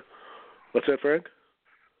 But what's that, Frank?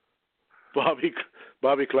 Bobby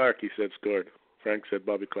Clark, he said, scored. Frank said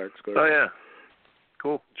Bobby Clark scored. Oh, yeah.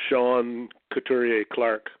 Cool. Sean Couturier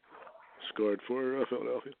Clark scored for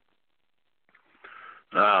Philadelphia.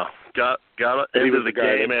 Got into the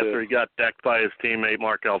game after he got decked by his teammate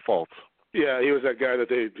Markelle Fultz. Yeah, he was that guy that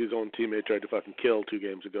his own teammate tried to fucking kill 2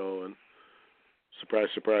 games ago, and surprise,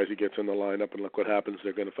 surprise, he gets in the lineup, and look what happens.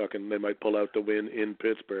 They might pull out the win in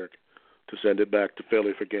Pittsburgh to send it back to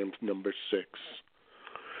Philly for game number 6.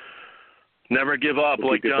 Never give up,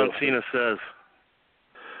 like John Cena says.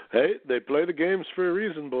 Hey, they play the games for a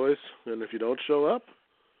reason, boys, and if you don't show up,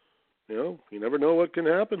 you never know what can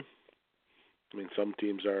happen. I mean, some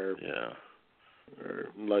teams are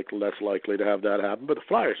less likely to have that happen, but the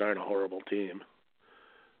Flyers aren't a horrible team.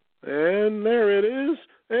 And there it is.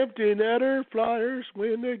 Empty netter. Flyers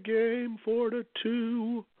win the game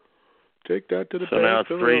 4-2. Take that to the bank. So now it's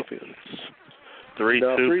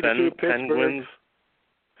 3-2 Penguins.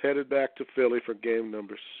 Headed back to Philly for game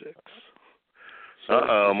number 6.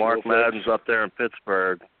 So, Mark Madden's up there in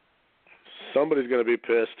Pittsburgh. Somebody's going to be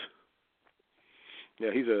pissed.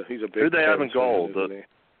 Yeah, he's a big. Who'd they have in goal?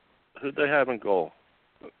 Who'd they have in goal?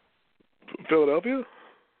 Philadelphia?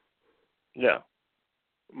 Yeah.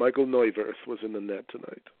 Michael Neuwirth was in the net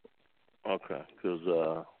tonight. Okay, because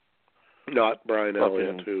not Brian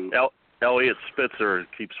Elliott, who Elliott Spitzer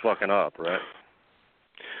keeps fucking up, right?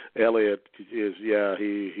 Elliott is,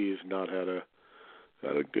 he's not had a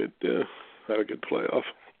good playoff.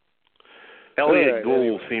 Elliott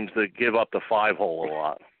Gould seems to give up the 5-hole a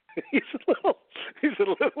lot. He's a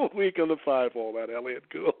little weak on the 5-hole, that Elliott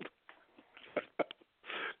Gould.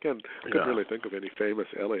 Couldn't really think of any famous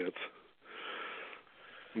Elliots.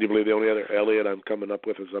 Do you believe the only other Elliott I'm coming up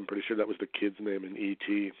with is, I'm pretty sure that was the kid's name in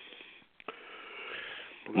E.T.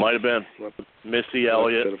 Might have been Missy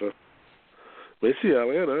Elliott. Missy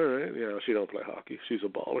Elliott, all right. Yeah, she don't play hockey. She's a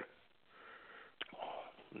baller.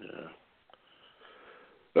 Yeah.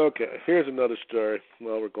 Okay, here's another story.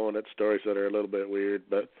 Well, we're going at stories that are a little bit weird,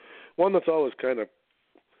 but one that's always kind of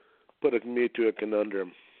put me to a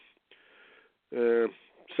conundrum.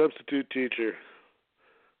 Substitute teacher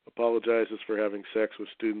apologizes for having sex with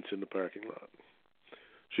students in the parking lot.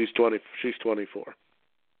 She's 24.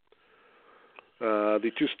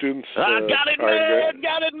 The 2 students. I got it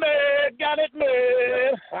made.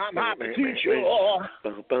 I'm happy teacher.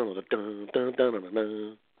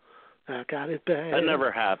 I got it bad.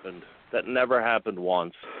 That never happened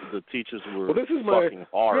once. The teachers were fucking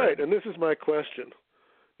hard. Right, and this is my question.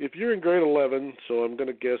 If you're in grade 11, so I'm going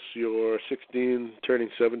to guess you're 16 turning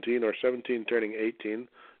 17 or 17 turning 18,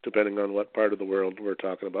 depending on what part of the world we're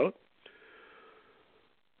talking about.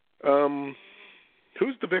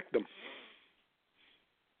 Who's the victim?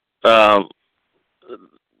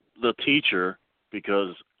 The teacher,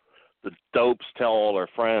 because the dopes tell all their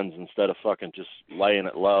friends instead of fucking just laying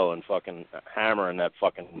it low and fucking hammering that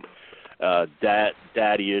fucking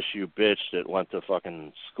daddy issue bitch that went to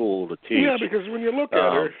fucking school to teach. Yeah, because when you look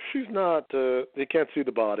at her, she's not. You can't see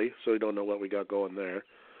the body, so you don't know what we got going there.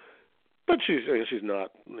 But she's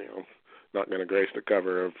not, not going to grace the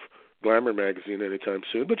cover of Glamour magazine anytime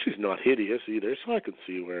soon. But she's not hideous either, so I can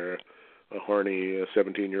see where a horny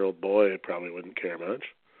 17-year-old boy probably wouldn't care much.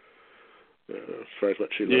 As far as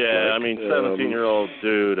what she looks like. Yeah, I mean, 17-year-old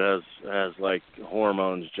dude has like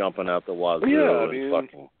hormones jumping out the wazoo. Yeah, I mean,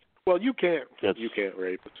 fucking. Well, you can't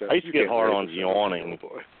rape. I used to get hard on yawning.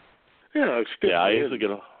 Yeah, I used to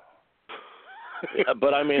get. Yeah,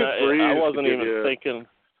 but I mean, I wasn't even thinking.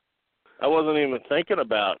 I wasn't even thinking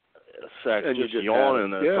about sex. And just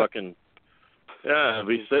yawning and fucking. Yeah, I'd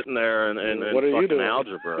be sitting there and what are fucking you doing?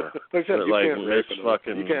 algebra. You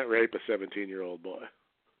can't rape a 17-year-old boy.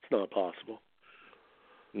 It's not possible.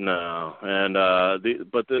 No, and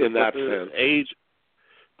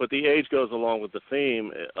the age goes along with the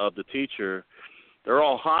theme of the teacher. They're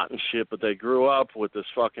all hot and shit, but they grew up with this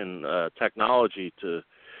fucking technology to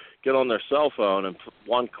get on their cell phone and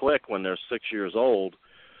one click when they're 6 years old.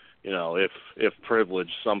 If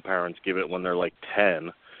privileged, some parents give it when they're like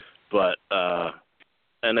 10, but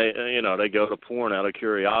and they go to porn out of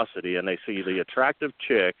curiosity and they see the attractive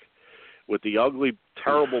chick with the ugly,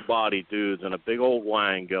 terrible body dudes and a big old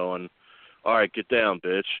wang going, all right, get down,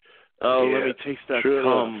 bitch. Oh, let me taste that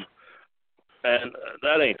cum. And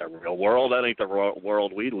that ain't the real world. That ain't the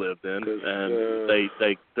world we lived in. And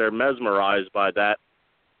they're mesmerized by that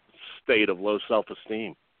state of low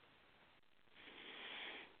self-esteem.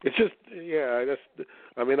 It's just,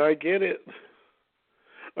 I mean, I get it.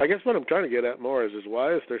 I guess what I'm trying to get at more is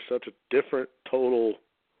why is there such a different total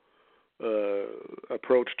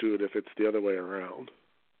approach to it if it's the other way around?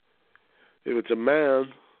 If it's a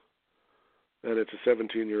man and it's a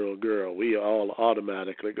 17-year-old girl, we all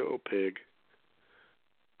automatically go pig.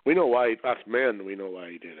 We know why, us men, we know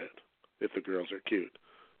why he did it. If the girls are cute,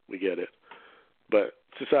 we get it. But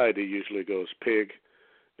society usually goes pig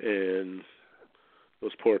and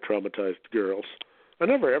those poor traumatized girls. I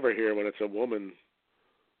never ever hear when it's a woman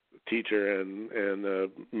teacher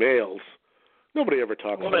and males. Nobody ever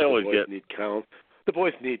talks about the boys need the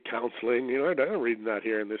boys need counseling. You know, I don't read that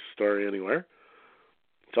here in this story anywhere.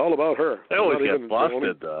 It's all about her. They always get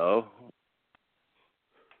busted, though.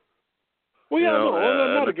 Well, yeah,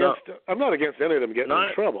 I'm not against any of them getting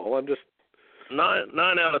in trouble. I'm just 9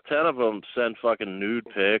 out of 10 of them send fucking nude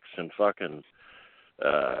pics and fucking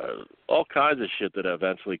all kinds of shit that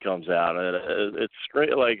eventually comes out. And it's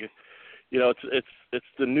straight like, you know, it's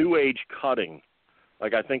the new age cutting.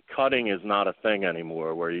 Like, I think cutting is not a thing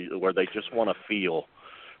anymore, where they just want to feel.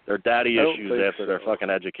 Their daddy issues after their fucking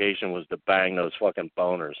education was to bang those fucking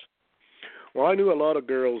boners. Well, I knew a lot of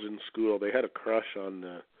girls in school. They had a crush on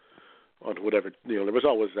whatever, you know. There was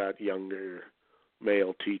always that younger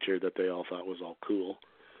male teacher that they all thought was all cool,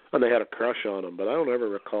 and they had a crush on him. But I don't ever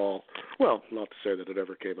recall. Well, not to say that it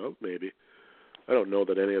ever came out. Maybe I don't know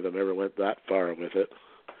that any of them ever went that far with it.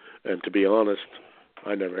 And to be honest,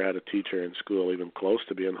 I never had a teacher in school even close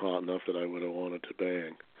to being hot enough that I would have wanted to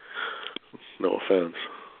bang. No offense.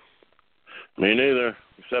 Me neither,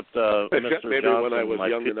 except Mr. maybe Johnson, when I was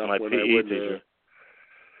young enough my when PE I wouldn't. teacher.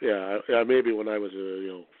 Yeah, maybe when I was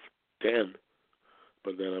 10,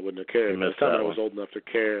 but then I wouldn't have cared. By the time I was old enough to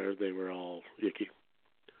care, they were all icky.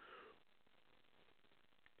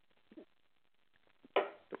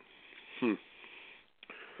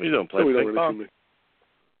 You don't play ping pong?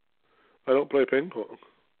 I don't play ping pong.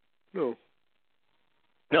 No.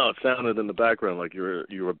 No, it sounded in the background like you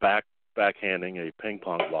were backhanding a ping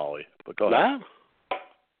pong volley. But go ahead. That?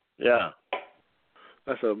 Yeah.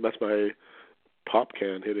 That's my pop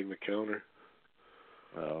can hitting the counter.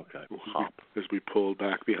 Oh, okay. Pop. As we pull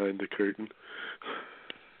back behind the curtain.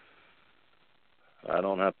 I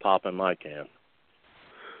don't have pop in my can.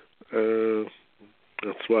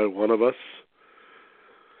 That's why one of us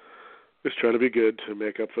is trying to be good to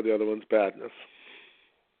make up for the other one's badness.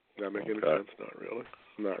 Does that make any sense? Not really.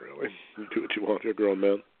 Not really. You do what you want. You're a grown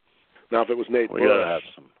man. Now, if it was Nate Bush, gotta have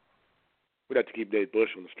some. We'd have to keep Nate Bush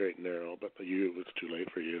on the straight and narrow, but for you, it's too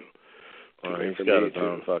late for you. He's got his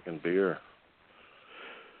own fucking beer.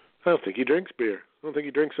 I don't think he drinks beer. I don't think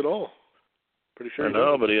he drinks at all. Pretty sure. I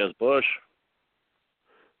know, but he has Bush.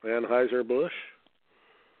 Anheuser-Busch.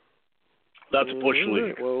 That's Bush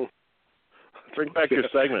League. Well, bring back your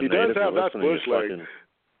segment, he Nate. Does have that Bush League.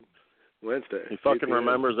 Wednesday. He fucking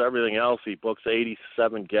remembers everything else. He books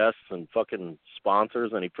 87 guests and fucking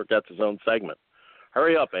sponsors, and he forgets his own segment.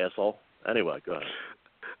 Hurry up, asshole. Anyway, go ahead.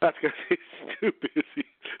 That's because he's too busy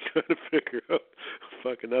trying to figure out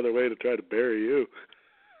fucking another way to try to bury you.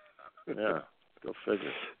 Yeah, go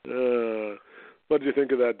figure. What did you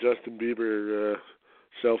think of that Justin Bieber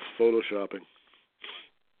self-photoshopping?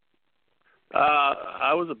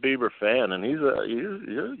 I was a Bieber fan, and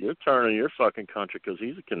you're turning your fucking country because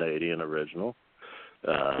he's a Canadian original.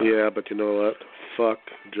 Yeah, but you know what? Fuck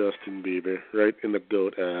Justin Bieber, right in the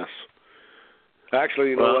goat ass. Actually,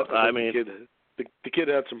 you know what? The kid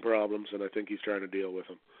had some problems, and I think he's trying to deal with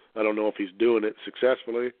them. I don't know if he's doing it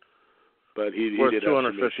successfully, but he worth did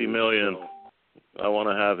 $250 million. So. I want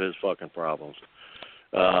to have his fucking problems.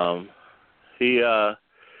 He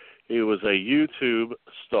was a YouTube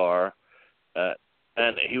star.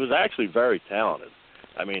 And he was actually very talented.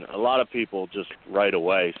 I mean, a lot of people just right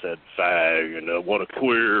away said fag and what a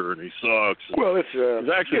queer and he sucks. Well, he's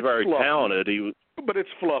actually very fluff. talented. But it's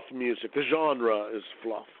fluff music. The genre is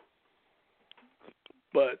fluff.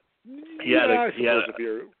 But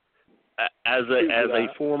as a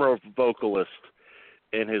former vocalist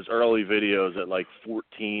in his early videos at like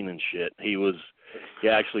 14 and shit, he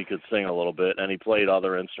actually could sing a little bit, and he played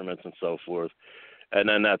other instruments and so forth. And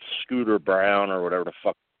then that Scooter Brown or whatever the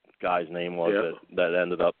fuck guy's name was that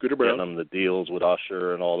ended up getting him the deals with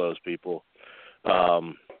Usher and all those people.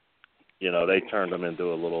 They turned him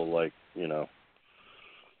into a little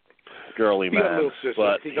girly man. He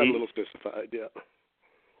got a little sissified, yeah.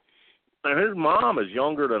 And his mom is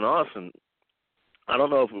younger than us, and I don't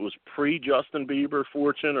know if it was pre-Justin Bieber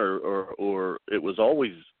fortune or it was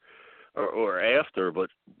always or after, but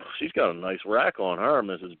she's got a nice rack on her,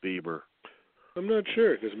 Mrs. Bieber. I'm not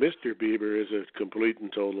sure, because Mr. Bieber is a complete and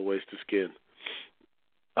total waste of skin.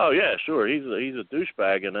 Oh yeah, sure. He's a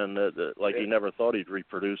douchebag, and then he never thought he'd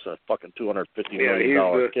reproduce a fucking $250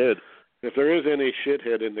 million kid. If there is any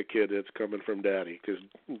shithead in the kid, it's coming from Daddy, because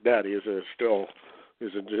Daddy is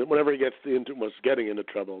whenever he was getting into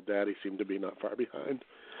trouble, Daddy seemed to be not far behind.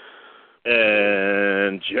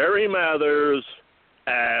 And Jerry Mathers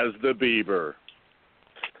as the Bieber.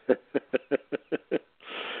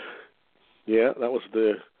 Yeah, that was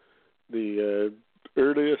the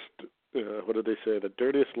earliest. What did they say? The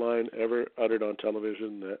dirtiest line ever uttered on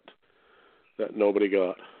television that nobody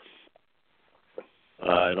got.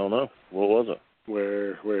 I don't know. What was it?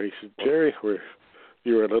 Where he said, Jerry,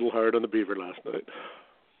 you were a little hard on the beaver last night.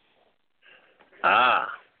 Ah.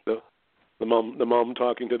 The mom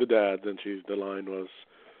talking to the dad, and the line was,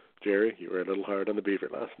 Jerry, you were a little hard on the beaver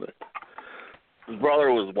last night. His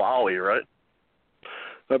brother was Wally, right?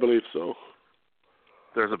 I believe so.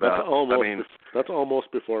 That's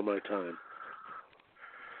almost before my time.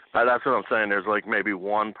 That's what I'm saying. There's like maybe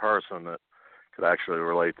one person that could actually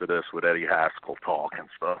relate to this with Eddie Haskell talk and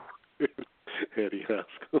stuff. Eddie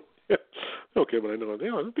Haskell. Yeah. Okay, but I know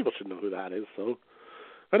people should know who that is. So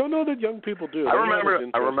I don't know that young people do. I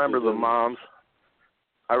remember the mom's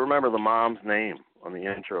name on the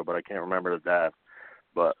intro, but I can't remember the dad.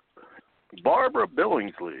 But Barbara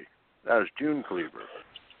Billingsley. That was June Cleaver.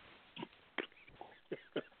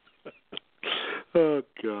 Oh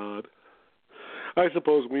God. I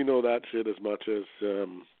suppose we know that shit as much as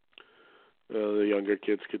the younger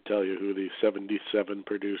kids could tell you who the 77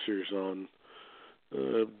 producers on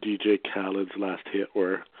DJ Khaled's last hit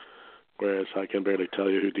were, whereas I can barely tell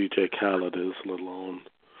you who DJ Khaled is, let alone.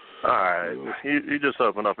 All right. You just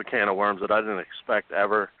opened up a can of worms that I didn't expect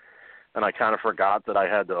ever, and I kind of forgot that I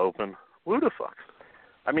had to open. Who the fuck?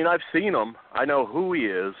 I mean, I've seen him. I know who he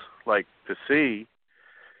is, like, to see.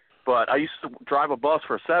 But I used to drive a bus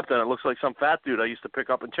for SEPTA, and it looks like some fat dude I used to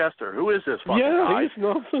pick up in Chester. Who is this fucking guy? He's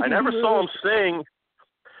nothing. I never saw him sing.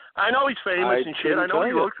 I know he's famous and shit. I know what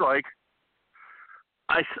he looks like.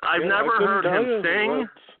 I've never heard him sing.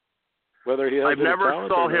 Whether he has I've never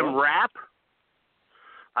saw him rap.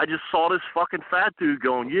 I just saw this fucking fat dude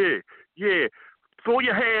going, yeah, throw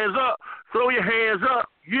your hands up,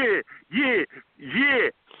 yeah.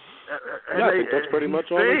 I think that's pretty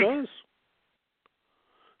much all he does.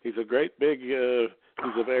 He's a great big. He's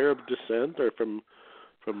of Arab descent, or from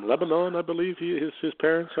Lebanon, I believe. His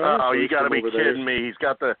parents are. Oh, you got to be kidding me! He's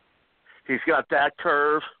got that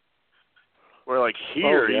curve. Where like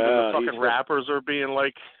here, even the fucking rappers are being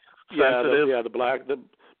like sensitive. The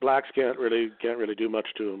blacks can't really do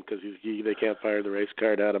much to him because they can't fire the race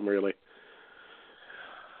card at him really.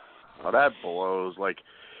 Oh, that blows. Like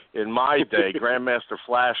in my day, Grandmaster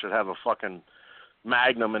Flash would have a fucking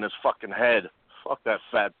Magnum in his fucking head. Fuck that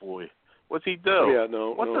fat boy. What's he do? Yeah,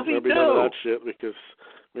 no. What does he do? None of that shit because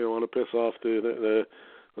we don't want to piss off the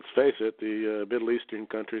let's face it, the Middle Eastern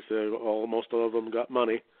countries. Most of them got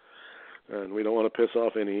money, and we don't want to piss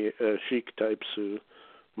off any chic types who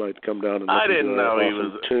might come down and I didn't know he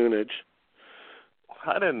was tunage.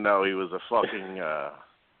 I didn't know he was a fucking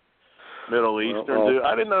Middle Eastern dude.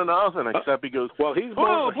 I didn't know nothing except he goes, well, he's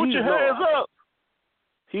born, put your hands up.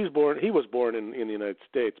 He was born in the United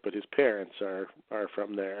States, but his parents are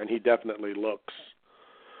from there, and he definitely looks,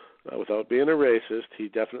 without being a racist, he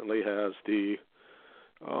definitely has the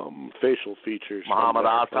facial features. Muhammad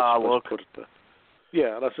Atta look.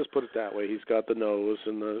 Let's just put it that way. He's got the nose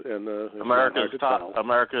and the America's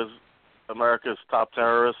top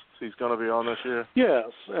terrorist. He's going to be on this year. Yes,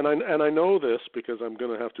 and I know this because I'm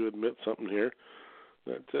going to have to admit something here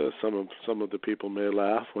that some of the people may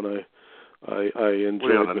laugh when I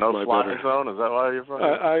enjoyed with my better zone. Is that why you're from?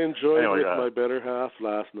 I enjoyed with my better half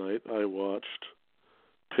last night. I watched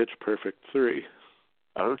Pitch Perfect 3.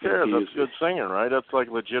 Who cares? That's good singing, right? That's like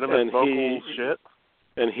legitimate vocal shit.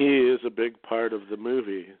 And he is a big part of the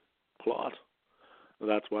movie plot.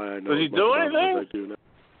 That's why I know. Does he do anything? I do now.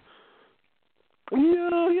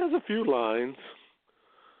 Yeah, he has a few lines.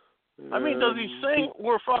 I mean, does he sing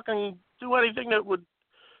or fucking do anything that would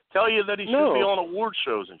tell you that he should be on award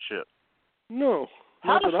shows and shit? No.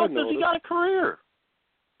 How the fuck does he got a career?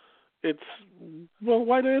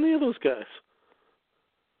 Why do any of those guys?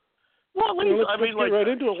 Well, let's get right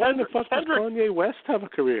into it. Why the fuck does Kanye West have a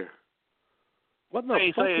career? What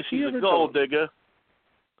the fuck saying has she's he a ever gold done? digger.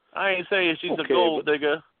 I ain't saying she's a gold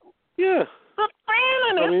digger. Yeah.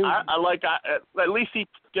 At least he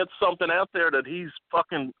gets something out there that he's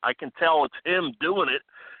fucking, I can tell it's him doing it.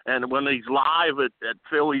 And when he's live at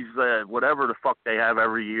Philly's, whatever the fuck they have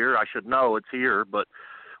every year, I should know it's here, but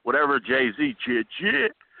whatever Jay-Z,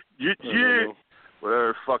 whatever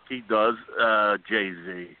the fuck he does,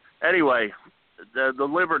 Jay-Z. Anyway, the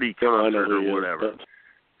Liberty I know concert who or he is, whatever. but-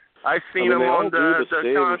 I've seen him they all on do the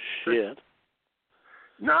same concert. shit.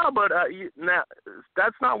 No, but now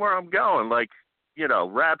that's not where I'm going. Like, you know,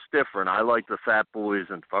 rap's different. I like the Fat Boys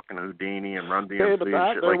and fucking Houdini and Run DMC But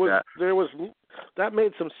and shit like that. That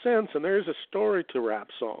made some sense, and there's a story to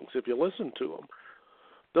rap songs if you listen to them.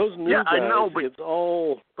 Those new guys, I know, but it's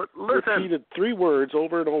all listen, repeated 3 words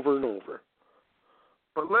over and over and over.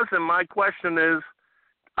 But listen, my question is,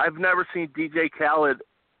 I've never seen DJ Khaled,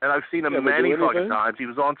 and I've seen him many fucking times. He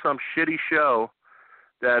was on some shitty show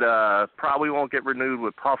that probably won't get renewed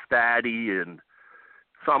with Puff Daddy and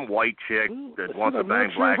some white chick that wants to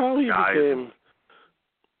bang black guys.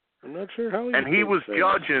 I'm not sure how he And he was famous.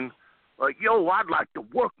 judging, like, yo, I'd like to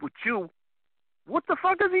work with you. What the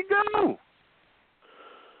fuck does he do?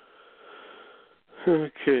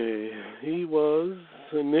 Okay, he was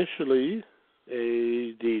initially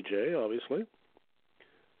a DJ, obviously.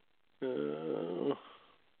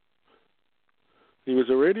 He was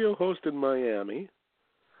a radio host in Miami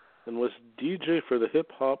and was DJ for the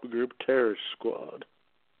hip-hop group Terror Squad.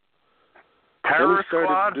 Terror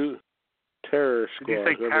Squad? Terror Squad. Did you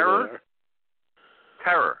say Terror?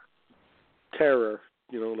 Terror. Terror,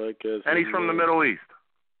 you know, like... And he's from the Middle East.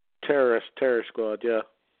 Terror Squad, yeah.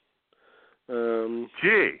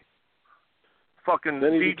 Gee. Fucking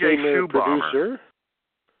then he DJ became a Shoe Bomber. producer.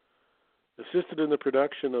 Assisted in the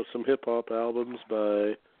production of some hip-hop albums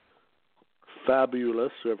by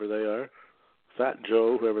Fabulous, whoever they are. Fat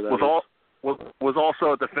Joe, whoever that is. Was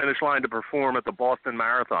also at the finish line to perform at the Boston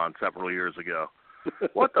Marathon several years ago.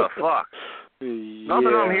 What the fuck? Yeah.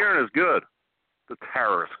 Nothing I'm hearing is good. The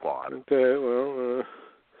Terror Squad. Okay, well,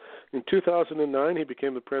 in 2009, he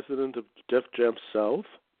became the president of Def Jam South.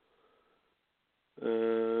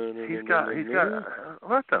 He's got.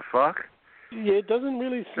 What the fuck? Yeah, it doesn't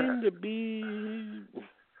really seem to be.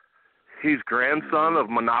 He's grandson of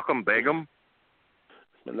Menachem Begum.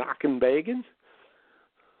 Menachem Begum?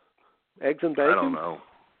 Eggs and bacon? I don't know.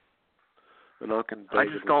 Menachem Begum. I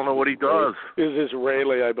just don't know what he does. Is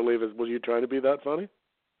Israeli, I believe. Was you trying to be that funny?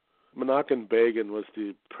 Menachem Begin was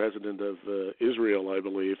the president of Israel, I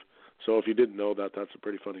believe. So if you didn't know that, that's a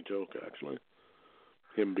pretty funny joke, actually.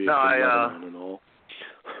 Him being from Lebanon and all.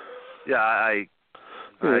 Yeah,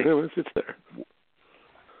 it's there.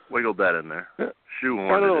 Wiggled that in there. Yeah.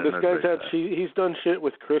 Shoehorned I don't know. it in, This guy's he's done shit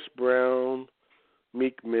with Chris Brown,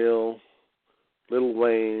 Meek Mill, Lil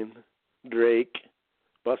Wayne, Drake,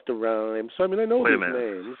 Busta Rhymes. So I mean, I know his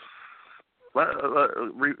names.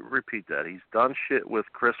 Repeat that. He's done shit with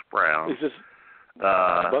Chris Brown. Is this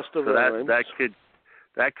Busta Rhymes?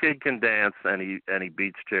 That kid can dance and he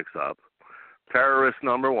beats chicks up. Terrorist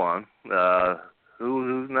number 1.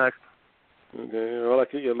 Who's next? Okay, well,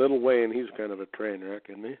 Lil Wayne, he's kind of a train wreck,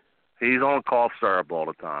 isn't he? He's on cough syrup all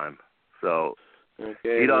the time. So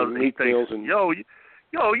okay, he does. He thinks, and... you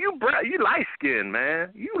light skinned, man.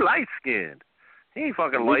 You light skinned. He ain't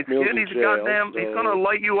fucking light skinned. He's goddamn. So... He's gonna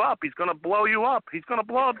light you up. He's gonna blow you up. He's gonna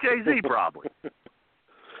blow up Jay-Z probably.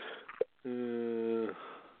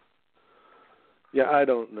 Yeah, I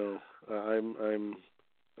don't know. I'm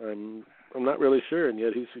not really sure, and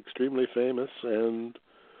yet he's extremely famous and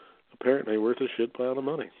apparently worth a shit pile of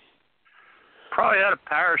money. Probably had a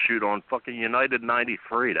parachute on fucking United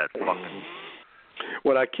 93. That fucking.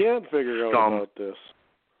 What I can't figure out about this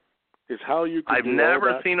is how you can. I've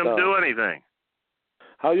never seen him do anything.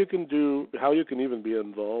 How you can even be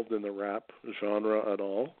involved in the rap genre at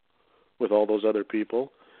all with all those other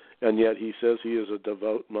people, and yet he says he is a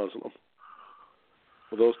devout Muslim.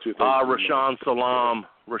 Well, those two things. Rashaan Salam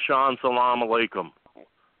alaikum.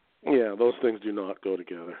 Yeah, those things do not go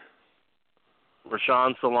together.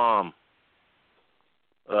 Rashaan Salam.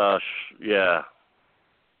 Yeah.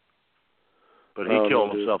 But he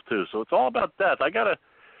killed himself too. So it's all about death. I gotta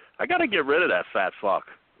get rid of that fat fuck.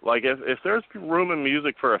 Like if there's room in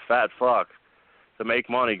music for a fat fuck to make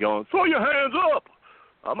money, going throw your hands up,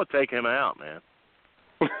 I'm gonna take him out, man.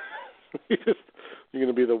 You're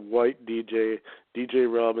gonna be the white DJ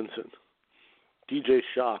Robinson, DJ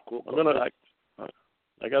Shock.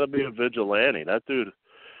 I gotta be a vigilante. That dude,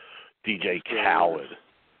 DJ Khaled,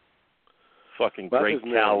 fucking that's great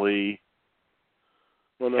Khaled.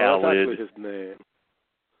 Well, no, Khaled. that's actually his name.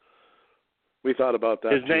 We thought about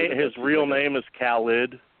that. His real name is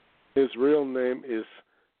Khaled. His real name is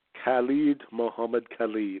Khalid Muhammad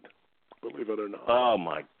Khalid. Believe it or not. Oh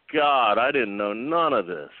my God! I didn't know none of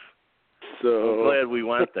this. So I'm glad we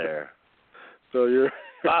went there. So you're.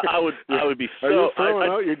 I would be so. Are you throwing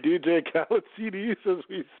out your DJ Khaled CDs as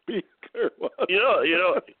we speak, or what? It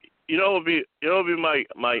would be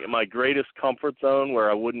my greatest comfort zone where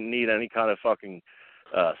I wouldn't need any kind of fucking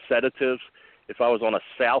sedatives if I was on a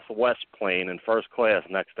Southwest plane in first class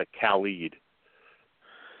next to Khalid.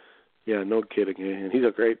 Yeah, no kidding. And he's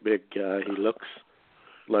a great big guy. He looks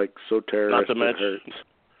like so terrorist it hurts.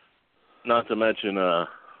 Not to mention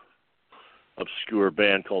obscure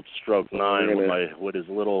band called Stroke 9 with his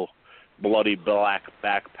little bloody black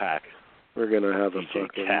backpack. We're gonna have a DJ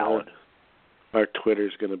fucking Khaled. Our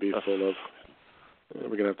Twitter's gonna be full of.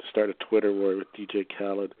 We're gonna have to start a Twitter war with DJ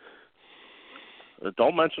Khaled.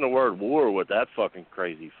 Don't mention the word war with that fucking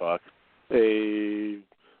crazy fuck. We're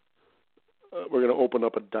gonna open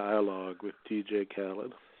up a dialogue with DJ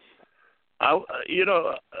Khaled.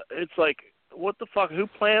 It's like, what the fuck? Who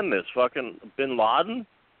planned this? Fucking Bin Laden?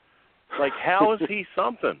 Like, how is he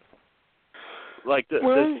something? Like the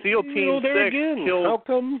SEAL Team 6 killed how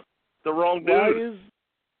come the wrong dude.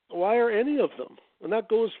 Why are any of them? And that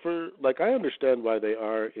goes for, like, I understand why they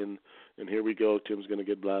are in, and here we go, Tim's going to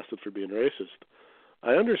get blasted for being racist.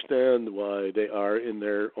 I understand why they are in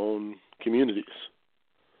their own communities.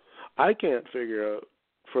 I can't figure out,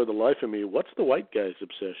 for the life of me, what's the white guy's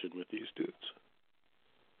obsession with these dudes?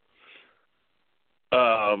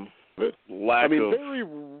 Very,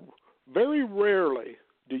 very rarely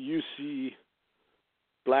do you see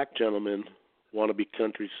black gentlemen want to be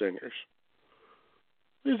country singers.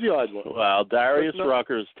 There's the odd one. Well, Darius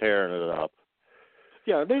Rucker's tearing it up.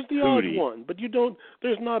 Yeah, there's the odd one, but you don't.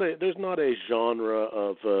 There's not a genre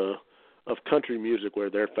of country music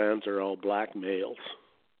where their fans are all black males.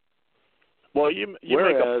 Well, you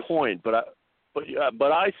make a point, but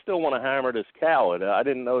I still want to hammer this Khaled. I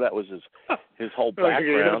didn't know that was his whole background.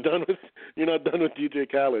 You're not done with DJ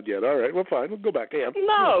Khaled yet. All right, well, fine. We'll go back.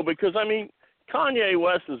 No, because I mean, Kanye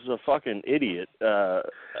West is a fucking idiot.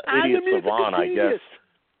 Idiot savant, I guess.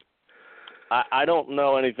 I don't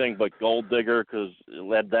know anything but Gold Digger, because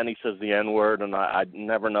then he says the N-word, and I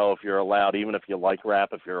never know if you're allowed, even if you like rap,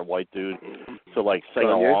 if you're a white dude, to, like, sing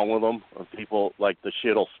along with them. People, like, the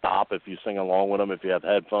shit will stop if you sing along with them if you have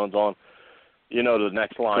headphones on. You know the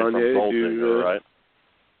next line Kanye, from Gold Digger, right?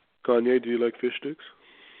 Kanye, do you like fish sticks?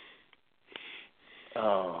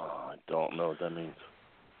 Oh, I don't know what that means.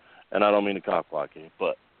 And I don't mean to cockblock you,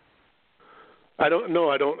 but... I don't know.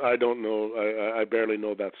 I barely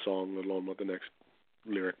know that song, let alone what the next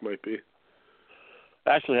lyric might be.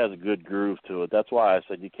 Actually has a good groove to it. That's why I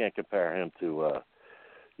said you can't compare him to,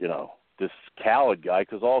 this Khaled guy,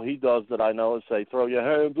 because all he does that I know is say, throw your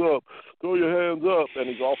hands up, and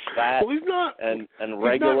he's all fat. Well, he's not, and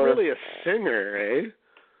regular. He's not really a singer, eh?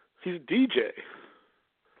 He's a DJ.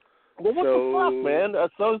 Well, what the fuck, man?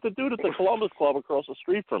 So is the dude at the Columbus Club across the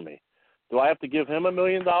street from me. Do I have to give him $1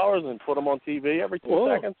 million and put him on TV every 2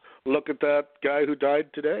 seconds? Look at that guy who died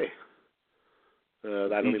today. I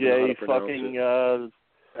don't even know how to pronounce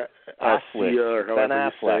it. Affleck. Ben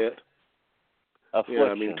Affleck. Yeah,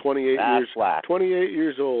 I mean, 28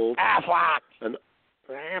 years old. Affleck.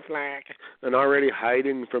 And already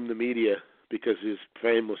hiding from the media because his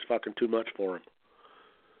fame was fucking too much for him.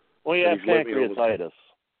 Well, he had pancreatitis.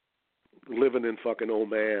 Living in fucking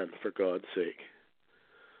Oman, for God's sake.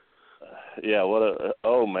 Yeah,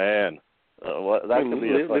 oh man, that could be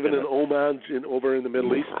living in Oman, over in the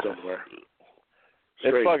Middle East somewhere.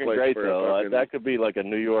 It's fucking great though. That could be like a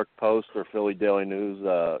New York Post or Philly Daily News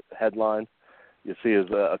headline. You see his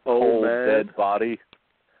cold dead body.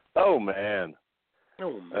 Oh man.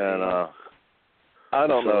 And I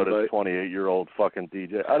don't know this 28-year-old fucking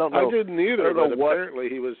DJ. I don't know. I didn't either. But apparently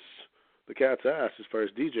he was the cat's ass as far as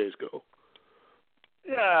DJs go.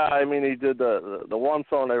 Yeah, I mean, he did the one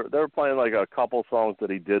song. They were playing like a couple songs that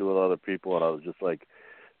he did with other people, and I was just like,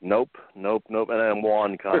 nope. And then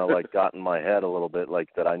one kind of like got in my head a little bit, like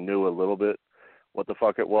that I knew a little bit what the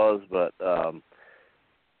fuck it was. But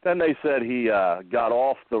then they said he got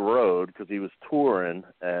off the road because he was touring,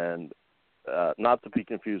 and not to be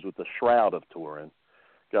confused with the Shroud of touring.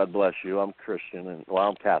 God bless you. I'm Christian, and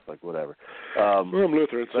I'm Catholic, whatever. I'm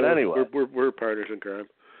Lutheran, but anyway, we're partners in crime.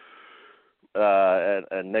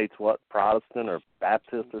 And Nate's what, Protestant or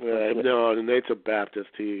Baptist or something? No, Nate's a Baptist.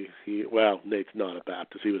 Nate's not a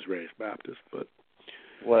Baptist. He was raised Baptist, but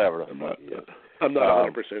whatever. I'm not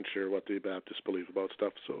 100% sure what the Baptists believe about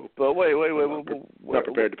stuff. So, but wait, not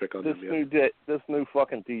prepared to pick on them yet. This new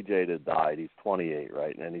fucking DJ that died. He's 28,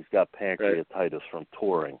 right? And he's got pancreatitis from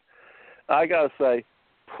touring. I gotta say,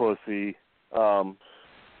 pussy.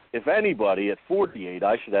 If anybody at 48,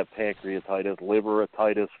 I should have pancreatitis,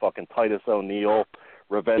 liverititis, fucking Titus O'Neil,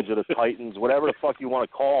 Revenge of the Titans, whatever the fuck you want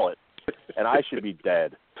to call it, and I should be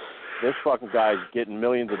dead. This fucking guy's getting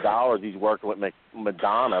millions of dollars. He's working with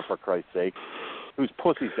Madonna, for Christ's sake, whose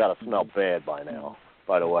pussy's got to smell bad by now,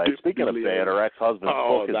 by the way. Speaking of bad, her ex-husband's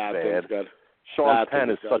book is bad. Sean Penn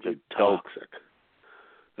is such a dope. Toxic.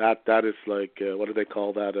 That is like what do they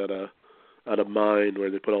call that at a mine where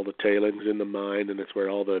they put all the tailings in the mine, and it's where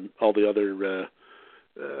all the other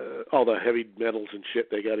all the heavy metals and shit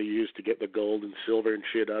they got to use to get the gold and silver and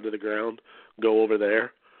shit out of the ground go over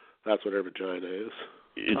there. That's what her vagina is.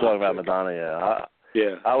 You're talking about Madonna, yeah.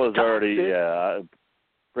 Yeah. I was already,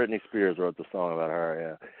 Britney Spears wrote the song about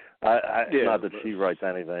her, yeah. Not that she writes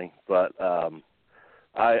anything, but I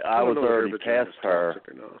was already past her.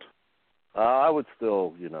 Or not. I would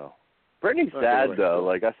still, Britney's dad, though.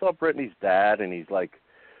 Like, I saw Britney's dad, and he's, like,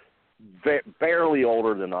 barely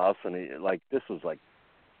older than us, and this was, like,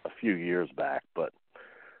 a few years back, but,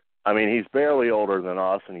 I mean, he's barely older than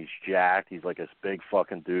us, and he's jacked. He's, like, this big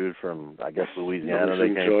fucking dude from, I guess, Louisiana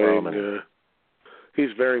they came from. And,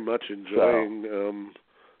 he's very much enjoying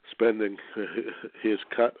spending his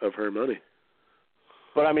cut of her money.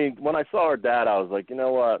 But, I mean, when I saw her dad, I was like, you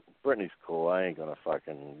know what? Britney's cool. I ain't going to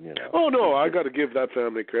fucking, Oh, no, I got to give that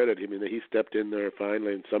family credit. I mean, he stepped in there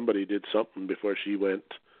finally, and somebody did something before she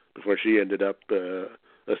ended up a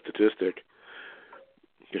statistic.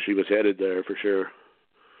 Because she was headed there for sure.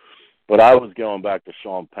 But I was going back to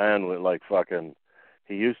Sean Penn with, like, fucking,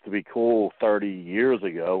 he used to be cool 30 years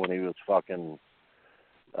ago when he was fucking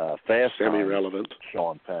fast. Semi-relevant.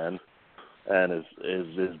 Sean Penn. And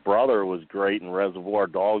his brother was great in Reservoir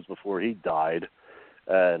Dogs before he died.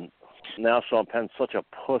 And now Sean Penn's such a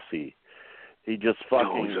pussy. He just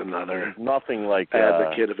fucking... he's another nothing like...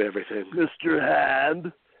 advocate of everything. Mr.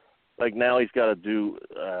 Hand. Like, now he's got to do...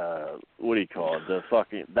 what do you call it? The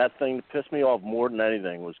fucking... That thing that pissed me off more than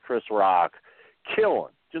anything was Chris Rock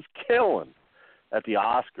just killing at the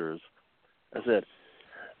Oscars. I said,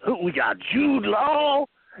 we got Jude Law?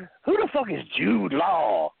 Who the fuck is Jude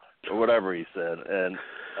Law? Or whatever he said. And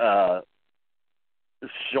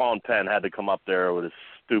Sean Penn had to come up there with his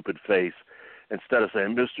stupid face instead of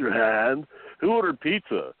saying, Mr. Hand, who ordered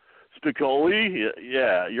pizza? Spicoli?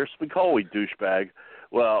 Yeah, you're Spicoli, douchebag.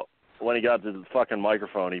 Well, when he got to the fucking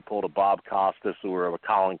microphone, he pulled a Bob Costas or a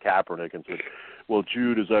Colin Kaepernick and said, well,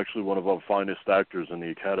 Jude is actually one of our finest actors in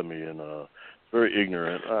the Academy, and very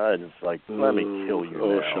ignorant. I just like, let me kill you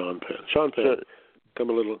now. Sean Penn. Sean Penn. Come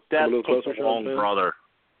a little closer, Sean Penn. Brother.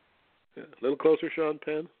 Yeah, a little closer, Sean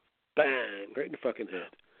Penn. Bang! Right in the fucking head.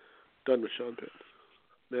 Done with Sean Penn.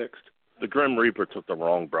 Next. The Grim Reaper took the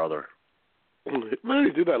wrong brother. Man, they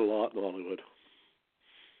do that a lot in Hollywood.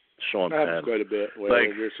 Sean That Penn. happens quite a bit. Well,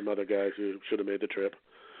 there's some other guys who should have made the trip.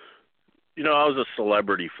 I was a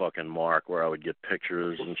celebrity fucking mark where I would get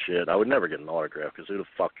pictures and shit. I would never get an autograph because who the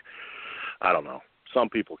fuck... I don't know. Some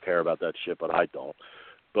people care about that shit, but I don't.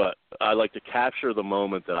 But I like to capture the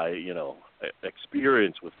moment that I,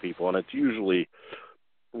 experience with people, and it's usually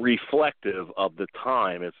reflective of the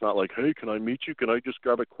time. It's not like, hey, can I meet you? Can I just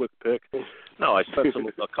grab a quick pic? No, I spent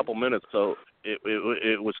a couple minutes, so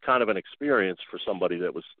it was kind of an experience for somebody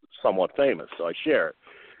that was somewhat famous, so I share it.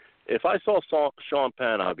 If I saw Sean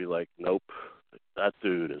Penn, I'd be like, nope, that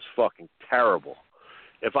dude is fucking terrible.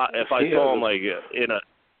 If I saw him like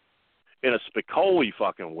in a Spicoli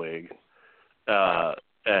fucking wig,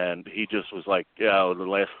 and he just was like, the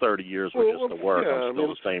last 30 years were just the work. I'm still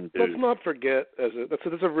the same dude. Let's not forget,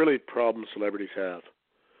 that's a really problem celebrities have.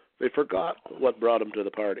 They forgot what brought them to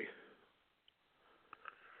the party.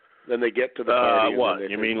 Then they get to the party. What?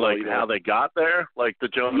 You mean like how they got there? Like the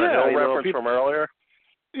Jonah Hill reference from earlier?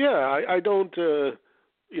 Yeah, I don't,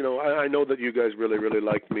 I know that you guys really, really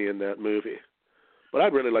liked me in that movie. But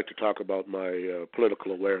I'd really like to talk about my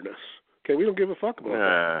political awareness. Okay, we don't give a fuck about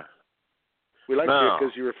that. We liked you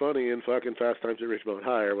because you were funny in fucking Fast Times at Ridgemont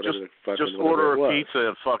High or whatever. Just order a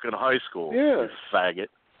pizza at fucking high school. Yeah. You faggot.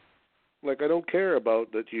 Like, I don't care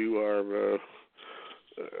about that you are,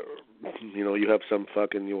 you have some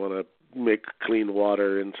fucking, you want to make clean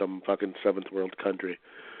water in some fucking seventh world country.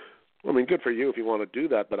 I mean, good for you if you want to do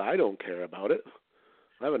that, but I don't care about it.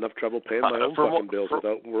 I have enough trouble paying my own fucking bills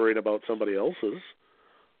without worrying about somebody else's.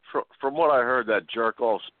 From what I heard, that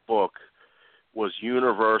Jerkoff's book was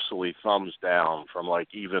universally thumbs down from, like,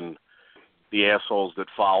 even the assholes that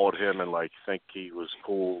followed him and, like, think he was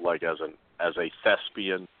cool, like, as a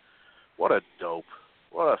thespian. What a dope.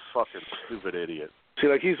 What a fucking stupid idiot. See,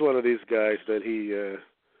 like, he's one of these guys that he,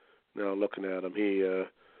 now looking at him, he,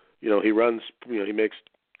 he runs, he makes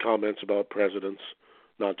comments about presidents,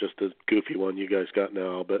 not just the goofy one you guys got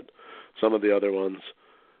now, but some of the other ones.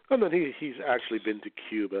 And then he's actually been to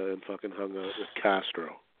Cuba and fucking hung out with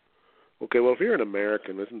Castro. Okay, well, if you're an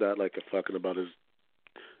American, isn't that like a fucking about as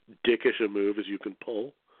dickish a move as you can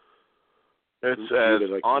pull? It's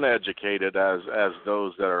as uneducated as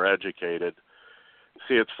those that are educated.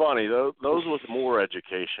 See, it's funny. Those with more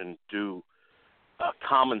education do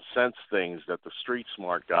common sense things that the street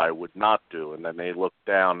smart guy would not do, and then they look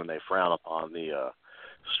down and they frown upon the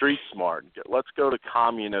street smart. Let's go to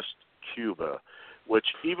communist Cuba, which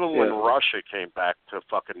even when Russia came back to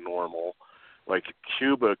fucking normal, like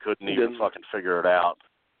Cuba couldn't even fucking figure it out.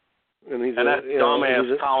 And that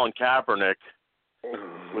dumbass Colin Kaepernick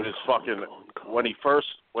with his fucking when he first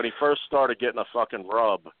started getting a fucking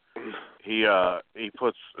rub, he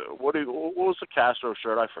puts what was the Castro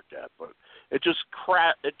shirt? I forget, but it just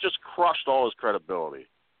crushed all his credibility.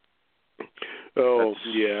 Oh,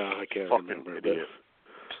 yeah, I can't fucking remember. Idiot.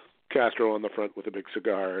 Castro on the front with a big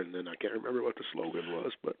cigar, and then I can't remember what the slogan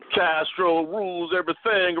was. But Castro rules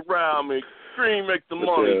everything around me. Green make the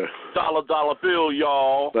money. Dollar bill,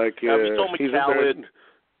 y'all. Like, have you told me, Khaled?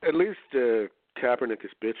 At least Kaepernick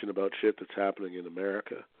is bitching about shit that's happening in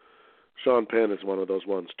America. Sean Penn is one of those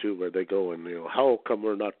ones, too, where they go and, how come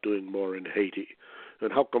we're not doing more in Haiti?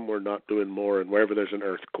 And how come we're not doing more in wherever there's an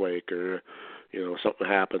earthquake or, something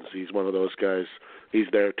happens? He's one of those guys. He's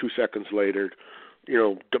there 2 seconds later,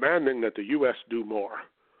 demanding that the U.S. do more.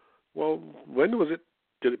 Well, when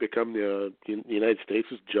did it become the United States'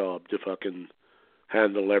 job to fucking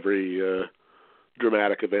handle every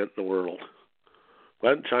dramatic event in the world?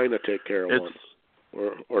 Why didn't China take care of one?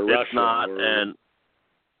 Or Russia? It's not, and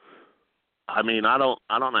I mean, I don't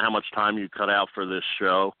know how much time you cut out for this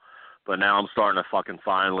show, but now I'm starting to fucking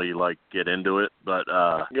finally get into it. But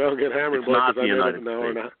you'll get hammered, it's not the United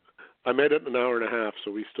States. I made it an hour and a half, so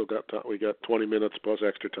we still got 20 minutes plus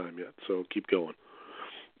extra time yet. So keep going.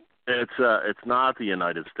 It's not the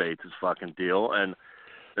United States' fucking deal, and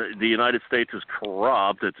the United States is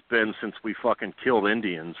corrupt. It's been since we fucking killed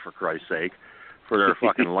Indians, for Christ's sake, for their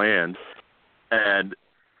fucking land. And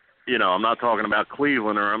I'm not talking about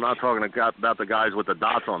Cleveland, or I'm not talking about the guys with the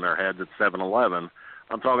dots on their heads at 7-Eleven.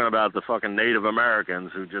 I'm talking about the fucking Native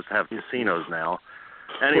Americans who just have casinos now.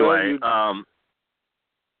 Anyway,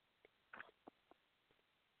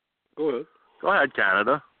 go ahead. Go ahead,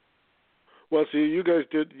 Canada. Well, see, you guys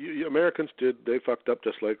did. Americans did. They fucked up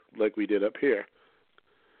just like we did up here.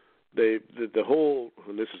 The whole,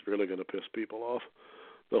 and this is really going to piss people off.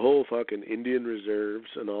 The whole fucking Indian reserves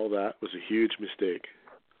and all that was a huge mistake.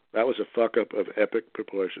 That was a fuck up of epic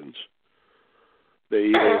proportions. They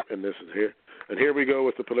either, and this is here, and here we go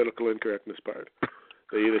with the political incorrectness part.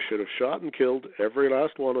 They either should have shot and killed every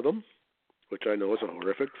last one of them, which I know is a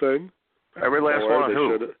horrific thing. Every last one of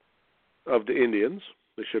who? Of the Indians.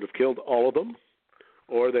 They should have killed all of them,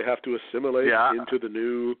 or they have to assimilate into the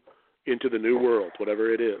new world,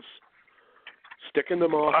 whatever it is. Sticking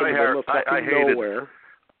them off in the middle of fucking nowhere.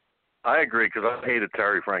 I agree, because I hated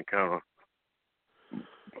Terry Francona.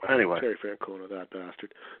 Anyway. Terry Francona, that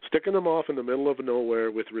bastard. Sticking them off in the middle of nowhere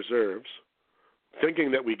with reserves, thinking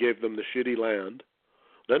that we gave them the shitty land.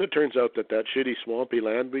 Then it turns out that shitty swampy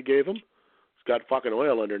land we gave them, it's got fucking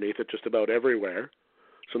oil underneath it just about everywhere.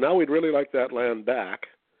 So now we'd really like that land back.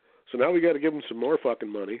 So now we got to give them some more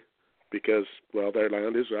fucking money because, well, their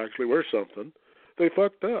land is actually worth something. They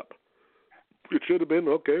fucked up. It should have been,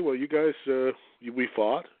 okay, well, you guys, we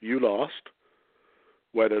fought, you lost.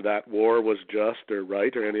 Whether that war was just or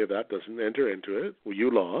right or any of that doesn't enter into it. Well,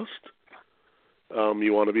 you lost.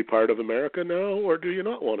 You want to be part of America now, or do you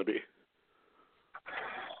not want to be?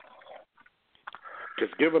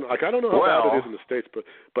 Because given, I don't know how bad it is in the States,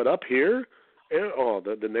 but up here,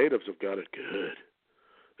 the natives have got it good.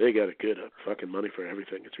 They got it good. Fucking money for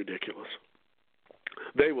everything. It's ridiculous.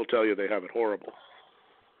 They will tell you they have it horrible.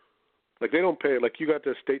 Like, they don't pay, you got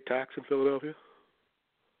the state tax in Philadelphia?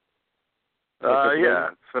 Yeah,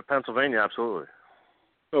 it's Pennsylvania, absolutely.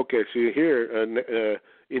 Okay, so here,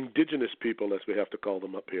 indigenous people, as we have to call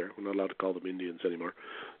them up here, we're not allowed to call them Indians anymore.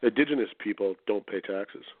 Indigenous people don't pay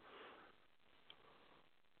taxes.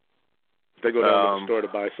 They go down to the store to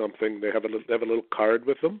buy something. They have a little card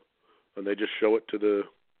with them, and they just show it to the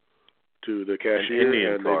cashier. An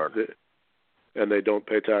Indian card. And they don't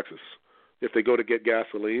pay taxes. If they go to get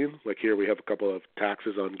gasoline, like here we have a couple of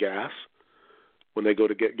taxes on gas. When they go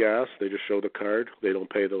to get gas, they just show the card. They don't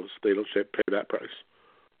pay those. They don't pay that price.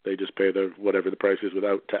 They just pay whatever the price is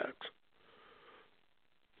without tax.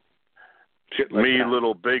 Shit like that.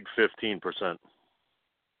 Little big 15%.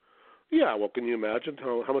 Yeah, well, can you imagine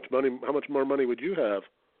how much more money would you have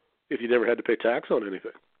if you never had to pay tax on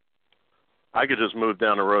anything? I could just move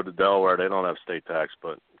down the road to Delaware. They don't have state tax,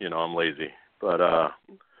 but I'm lazy. But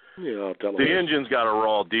yeah, the Indians got a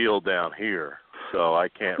raw deal down here, so I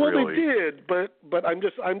can't really. Well, they did, but I'm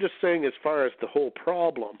just saying, as far as the whole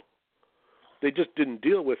problem, they just didn't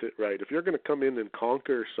deal with it right. If you're going to come in and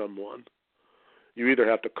conquer someone, you either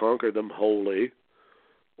have to conquer them wholly,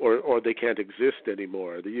 or they can't exist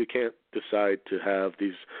anymore. You can't decide to have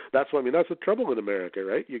these. That's what I mean. That's the trouble in America,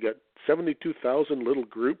 right? You got 72,000 little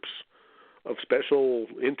groups of special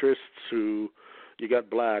interests who. You got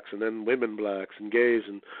blacks and then women blacks and gays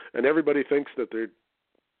and everybody thinks that they're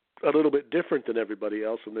a little bit different than everybody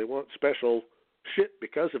else and they want special shit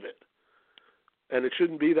because of it. And it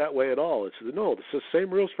shouldn't be that way at all. It's no, it's the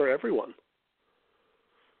same rules for everyone.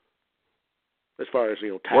 As far as,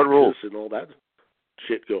 taxes and all that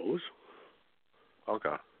shit goes.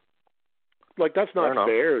 Okay. Like that's not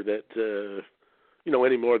fair that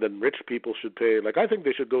any more than rich people should pay. Like I think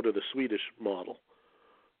they should go to the Swedish model,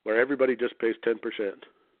 where everybody just pays 10%.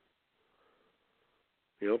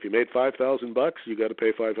 If you made $5,000, you got to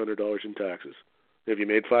pay $500 in taxes. If you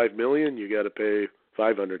made $5 million, you got to pay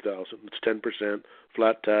 $500,000. It's 10%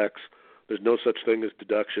 flat tax. There's no such thing as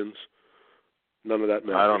deductions. None of that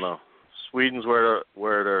matters. I don't know. Sweden's where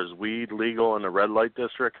there's weed legal in the red light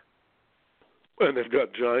district. And they've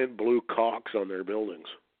got giant blue cocks on their buildings.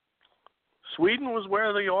 Sweden was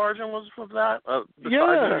where the origin was of that?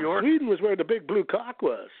 Yeah, New York? Sweden was where the big blue cock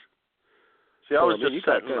was. See, I was just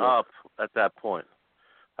setting up at that point.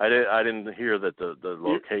 I didn't hear that the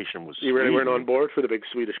location was You really weren't on board for the big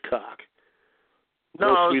Swedish cock? No,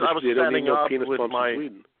 I was setting up penis with pumps my... in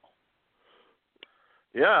Sweden.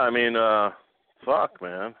 Yeah, I mean, fuck,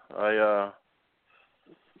 man. They're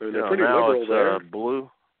pretty now liberal it's there. blue.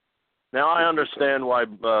 Now I understand why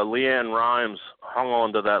Leanne Rimes hung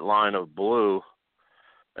on to that line of blue,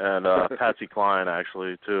 and Patsy Cline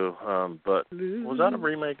actually too. But was that a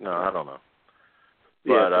remake? No, I don't know.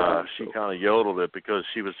 But she kind of yodeled it because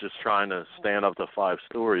she was just trying to stand up to 5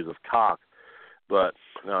 stories of cock. But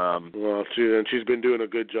well, she's been doing a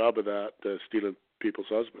good job of that, stealing people's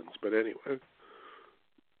husbands. But anyway.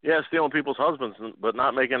 Yeah, stealing people's husbands, but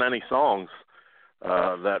not making any songs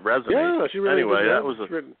that resonate. Yeah, she really anyway, did. that was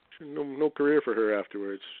no career for her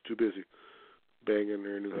afterwards. Too busy banging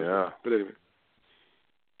her new husband. Yeah. But anyway.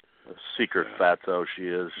 A secret fatso she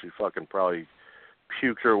is. She fucking probably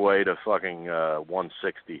puked her way to fucking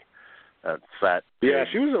 160. That fat. Yeah,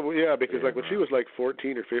 she was because like when she was like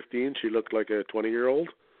 14 or 15, she looked like a 20-year-old,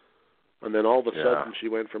 and then all of a sudden she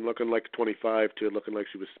went from looking like 25 to looking like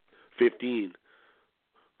she was 15.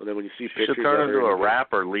 And then when you see pictures, she should turn into a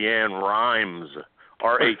rapper, Leanne Rimes,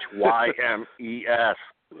 Rhymes.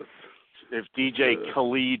 If DJ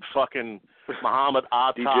Khalid, fucking Muhammad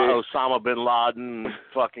Atta, Osama bin Laden,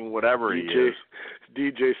 fucking whatever he is.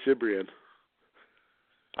 DJ Cibrian.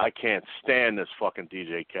 I can't stand this fucking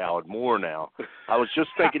DJ Khaled more now. I was just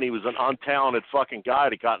thinking he was an untalented fucking guy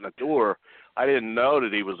that got in the door. I didn't know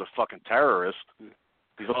that he was a fucking terrorist.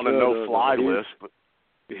 He's on a no-fly list. But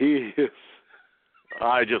he is.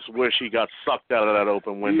 I just wish he got sucked out of that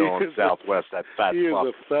open window on Southwest, that fat fuck. He is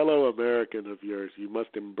a fellow American of yours. You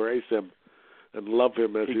must embrace him and love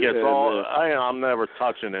him as he gets all. I'm never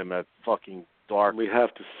touching him, that fucking dark. We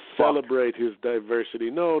have to celebrate his diversity.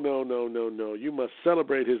 No. You must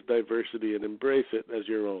celebrate his diversity and embrace it as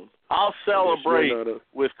your own. I'll celebrate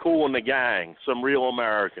with Kool and the Gang, some real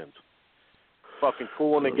Americans. Fucking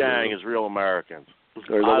Kool and the Gang is real Americans.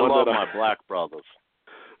 I love my black brothers.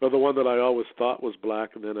 Well, the one that I always thought was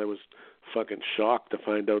black, and then I was fucking shocked to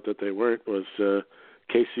find out that they weren't, was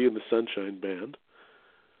KC and the Sunshine Band,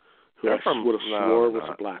 who I would have swore was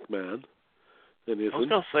a black man. And I was going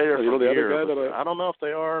to say they're from the here, other guy but I don't know if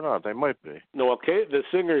they are or not. They might be. No, the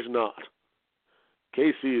singer's not.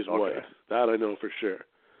 KC is white. That I know for sure.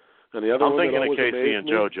 And the other I'm one thinking of KC and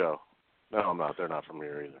JoJo. No, I'm not. They're not from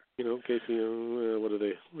here either. KC, what are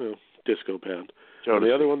they? Disco band. Jodeci. And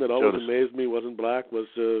the other one that always amazed me wasn't black was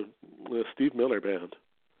the Steve Miller Band.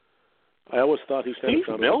 I always thought he kind of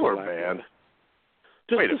sounded like a black Band? Man.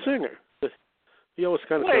 Just Wait the singer. He always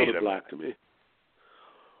kind of sounded black to me.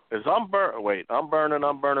 Is I'm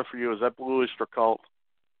burning for you. Is that Blue Oyster Cult?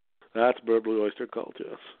 That's Blue Oyster Cult,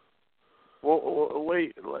 yes. Well,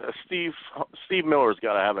 wait, Steve Miller's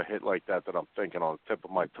got to have a hit like that I'm thinking on the tip of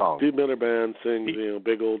my tongue. Steve Miller Band sings,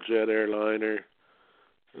 Big Old Jet Airliner.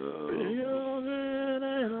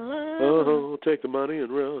 Take the money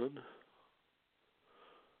and run.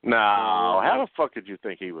 No, how the fuck did you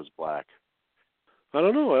think he was black? I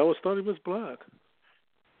don't know. I always thought he was black.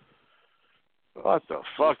 What the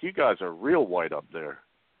fuck? You guys are real white up there.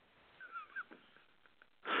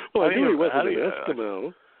 Well, I knew he wasn't an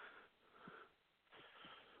Eskimo.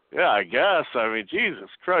 Yeah, I guess. I mean, Jesus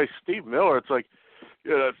Christ, Steve Miller, it's like,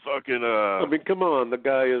 that fucking, I mean, come on, the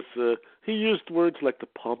guy is, he used words like the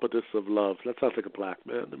pompatus of love. That sounds like a black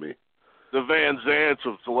man to me. The Van Zants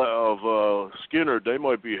of Skinner, they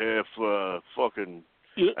might be half, fucking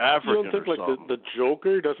African you don't think or like something. the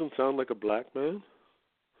Joker doesn't sound like a black man?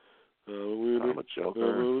 I'm a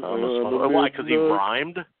joker. Why? Because he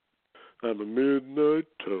rhymed? I'm a midnight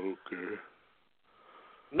toker.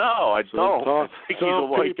 No, I don't. I think he's a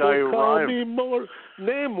white guy who rhymes.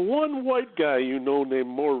 Name one white guy you know named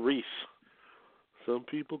Maurice. Some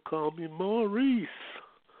people call me Maurice.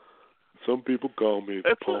 Some people call me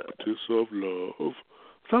the Pompatus of Love.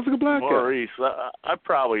 Sounds like a black Maurice. guy. I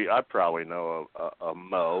probably know a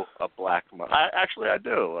Mo, a black Mo. I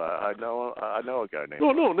do. I know a guy named.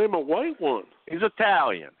 No, name a white one. He's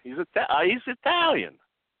Italian. He's Italian.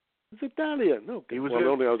 He's Italian. No, he was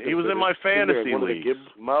in my fantasy league.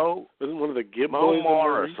 Mo. Isn't one of the Gibb Mo boys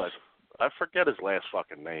Morris. I forget his last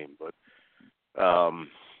fucking name, but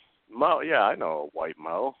Mo. Yeah, I know a white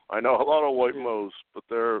Mo. I know a lot of white Mo's, but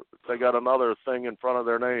they got another thing in front of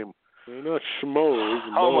their name. They're not schmoes.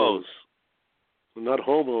 Homos. They're not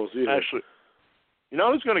homos either. Actually, you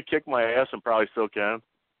know who's going to kick my ass and probably still can?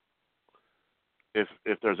 If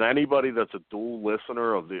there's anybody that's a dual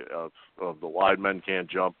listener of the Wide Men Can't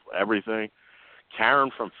Jump everything, Karen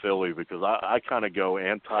from Philly, because I kind of go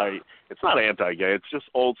anti. It's not anti-gay. It's just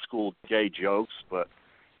old school gay jokes, but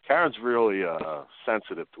Karen's really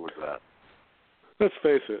sensitive towards that. Let's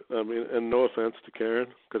face it. I mean, and no offense to Karen,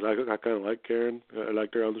 because I kind of like Karen. I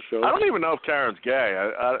liked her on the show. I don't even know if Karen's gay.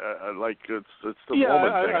 I like it's the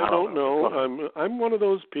woman thing. I don't know. I'm one of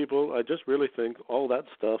those people. I just really think all that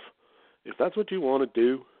stuff. If that's what you want to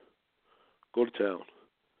do, go to town.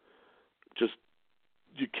 Just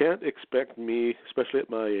you can't expect me, especially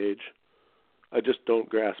at my age. I just don't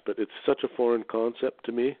grasp it. It's such a foreign concept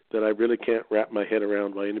to me that I really can't wrap my head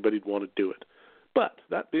around why anybody'd want to do it. But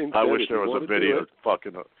that being said, I wish there was a video.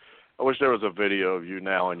 I wish there was a video of you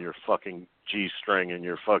now in your fucking G-string and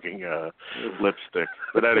your fucking lipstick.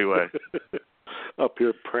 But anyway, up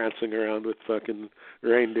here prancing around with fucking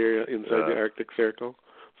reindeer inside the Arctic Circle.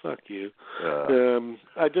 Fuck you.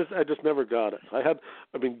 I just never got it.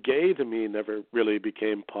 I mean, gay to me never really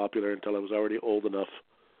became popular until I was already old enough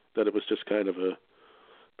that it was just kind of the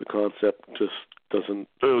concept just doesn't.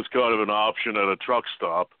 It was kind of an option at a truck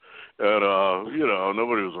stop. And,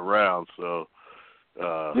 nobody was around, so...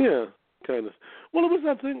 yeah, kind of. Well, it was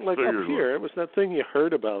that thing, like, up here, it was that thing you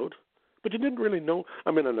heard about, but you didn't really know.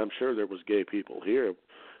 I mean, and I'm sure there was gay people here.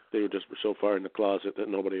 They were just so far in the closet that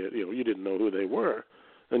nobody, you didn't know who they were,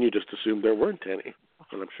 and you just assumed there weren't any,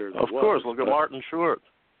 and I'm sure there was. Of course, look at Martin Short.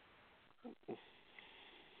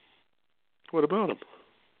 What about him?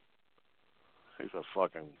 He's a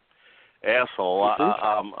fucking asshole.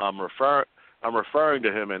 I'm referring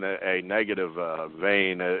to him in a negative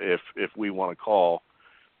vein, if we want to call,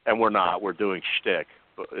 and we're not. We're doing shtick.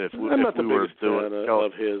 But I'm not the biggest fan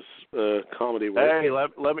of his comedy work. Hey,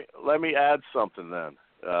 let me add something then,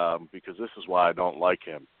 because this is why I don't like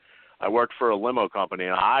him. I worked for a limo company,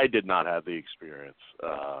 and I did not have the experience.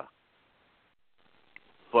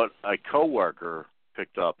 But a coworker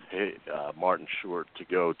picked up Martin Short to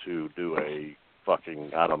go to do a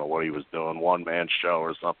fucking, I don't know what he was doing, one-man show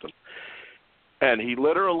or something. And he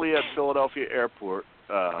literally at Philadelphia Airport,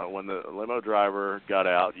 when the limo driver got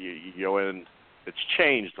out, you go in. It's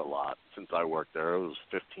changed a lot since I worked there. It was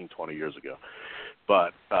 15, 20 years ago.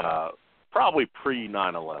 But probably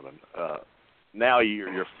pre-9/11. Now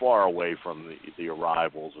you're far away from the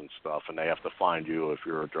arrivals and stuff, and they have to find you if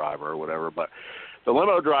you're a driver or whatever. But the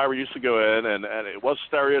limo driver used to go in, and it was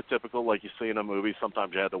stereotypical like you see in a movie.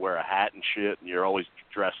 Sometimes you had to wear a hat and shit, and you're always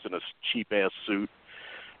dressed in a cheap-ass suit.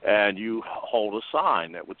 And you hold a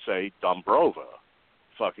sign that would say Dombrova,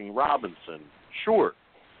 fucking Robinson, Short,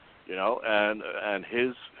 and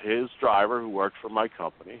his driver who worked for my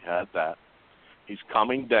company had that. He's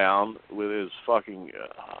coming down with his fucking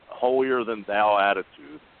holier-than-thou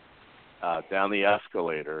attitude down the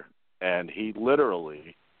escalator, and he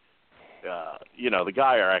literally, the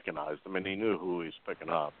guy recognized him, and he knew who he was picking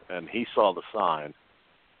up, and he saw the sign,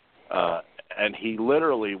 and he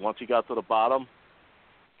literally, once he got to the bottom,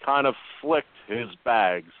 kind of flicked his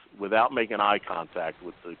bags without making eye contact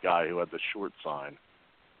with the guy who had the Short sign,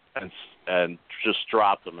 and just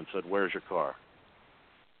dropped him and said, "Where's your car?"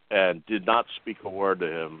 And did not speak a word to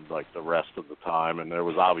him like the rest of the time, and there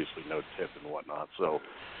was obviously no tip and whatnot. So,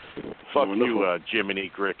 fuck you, Jiminy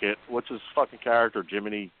Cricket. What's his fucking character?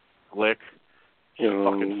 Jiminy Glick?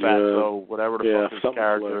 Fucking Fatso, whatever the fuck his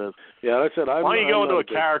character is. Yeah, I said why don't you go into a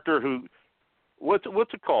character who? What's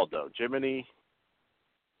it called though? Jiminy.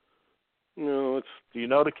 No, it's. Do you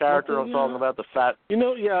know the character I'm talking about? The fat.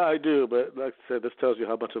 Yeah, I do. But like I said, this tells you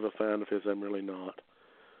how much of a fan of his I'm really not.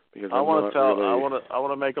 Because I want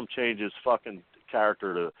to make him change his fucking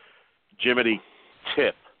character to Jiminy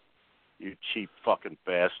Tip. You cheap fucking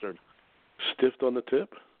bastard. Stiffed on the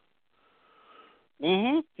tip.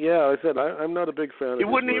 Yeah, I said I'm not a big fan of He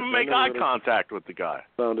his wouldn't work. even make eye contact with the guy.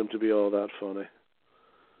 Found him to be all that funny.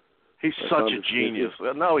 He's such a genius.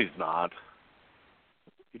 No, he's not.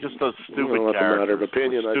 He just does stupid that's characters. a matter of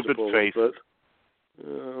opinion, stupid I suppose. faces.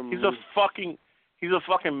 But, he's a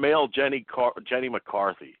fucking male Jenny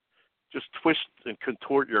McCarthy. Just twist and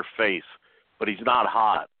contort your face, but he's not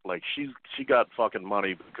hot. Like she got fucking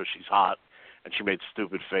money because she's hot, and she made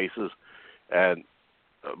stupid faces. And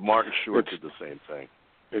Martin Short did the same thing.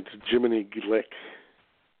 It's Jiminy Glick.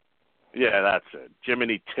 Yeah, that's it.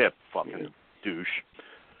 Jiminy Tip, fucking douche.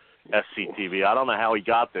 SCTV. I don't know how he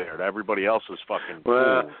got there. Everybody else is fucking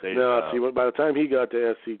cool. See, by the time he got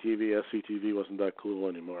to SCTV wasn't that cool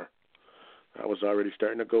anymore. I was already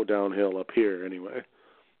starting to go downhill up here anyway.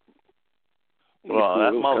 Well,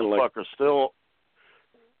 that motherfucker still...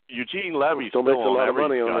 Eugene Levy's still makes a lot on of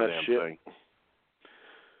money on that shit. Thing.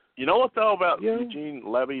 You know what, though, about Eugene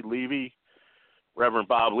Levy, Reverend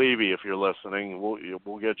Bob Levy, if you're listening,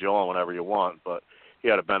 we'll get you on whenever you want, but he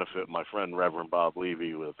had a benefit, my friend Reverend Bob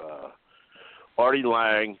Levy, with Artie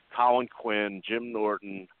Lang, Colin Quinn, Jim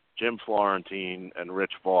Norton, Jim Florentine, and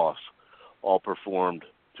Rich Voss all performed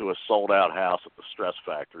to a sold-out house at the Stress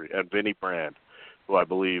Factory. And Vinnie Brand, who I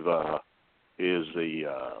believe is the,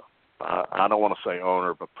 I don't want to say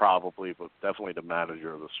owner, but definitely the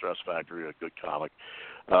manager of the Stress Factory, a good comic.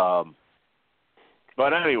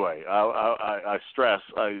 But anyway, I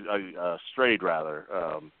strayed rather.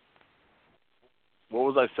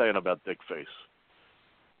 What was I saying about Dick Face?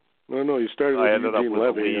 No, you started with Eugene Eugene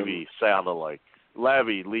Levy. Levy. Sounded like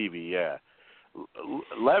Levy, yeah.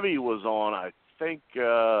 Levy was on, I think,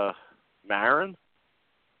 Maron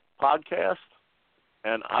podcast,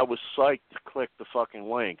 and I was psyched to click the fucking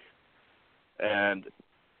link. And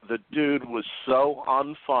the dude was so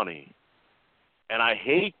unfunny. And I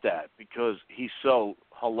hate that because he's so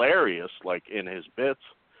hilarious, like in his bits.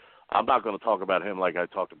 I'm not going to talk about him like I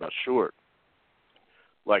talked about Short.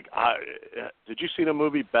 Like, did you see the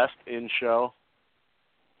movie Best in Show?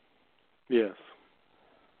 Yes.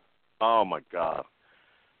 Oh, my God.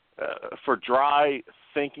 For dry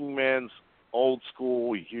thinking man's old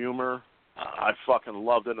school humor, I fucking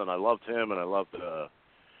loved it, and I loved him, and I loved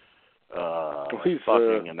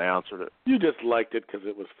fucking announcer. You just liked it because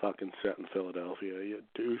it was fucking set in Philadelphia, you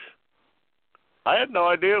douche. I had no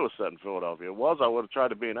idea it was set in Philadelphia. It was. I would have tried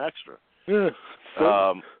to be an extra. Yeah.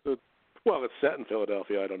 Well, it's set in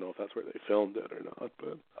Philadelphia. I don't know if that's where they filmed it or not,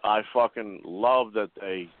 but I fucking love that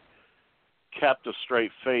they kept a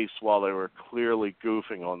straight face while they were clearly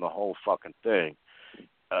goofing on the whole fucking thing.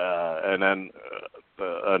 And then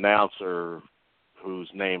the announcer, whose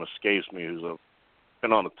name escapes me, who's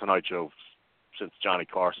been on the Tonight Show since Johnny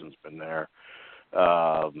Carson's been there,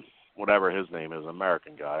 whatever his name is,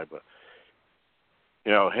 American guy, but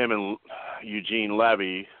you know, him and Eugene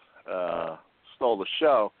Levy stole the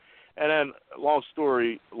show. And then, long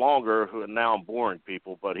story longer, now I'm boring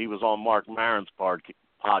people, but he was on Mark Maron's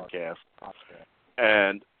podcast.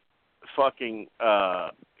 And fucking,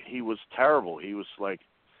 he was terrible. He was like,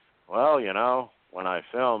 well, you know, when I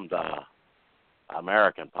filmed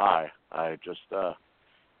American Pie, I just,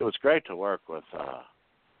 it was great to work with,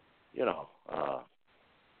 you know,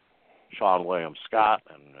 Sean William Scott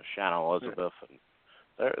and Shannon Elizabeth, and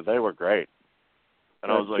they were great.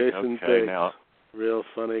 And I was like, Jason okay, Bates, now. Real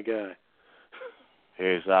funny guy.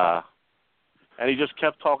 He's and he just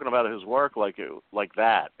kept talking about his work like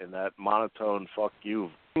that, in that monotone "fuck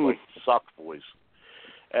you" like suck voice.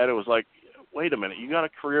 And it was like, wait a minute, you got a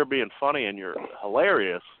career being funny and you're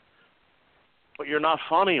hilarious, but you're not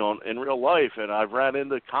funny in real life. And I've ran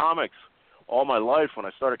into comics all my life. When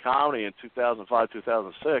I started comedy in 2005,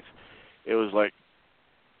 2006, it was like,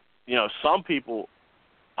 you know, some people.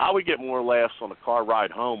 I would get more laughs on the car ride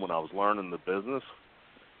home when I was learning the business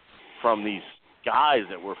from these guys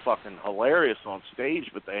that were fucking hilarious on stage,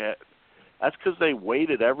 but that's because they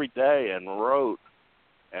waited every day and wrote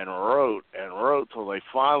till they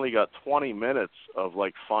finally got 20 minutes of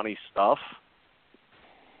like funny stuff,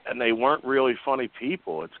 and they weren't really funny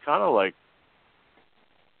people. It's kind of like,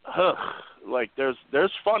 like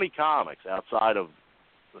there's funny comics outside of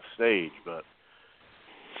the stage, but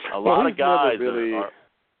a lot of guys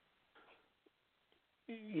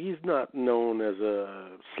He's not known as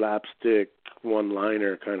a slapstick,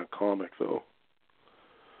 one-liner kind of comic, though.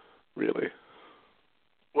 Really.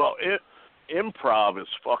 Well, improv is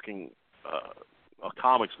fucking a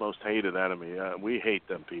comic's most hated enemy. We hate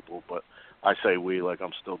them people, but I say we like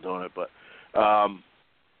I'm still doing it. But I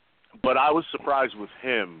was surprised with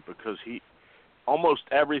him because he almost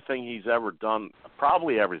everything he's ever done,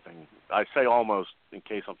 probably everything. I say almost in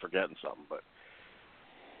case I'm forgetting something, but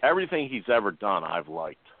everything he's ever done, I've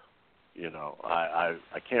liked. You know, I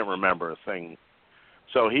can't remember a thing.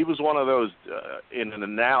 So he was one of those. In an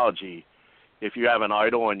analogy, if you have an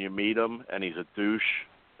idol and you meet him and he's a douche,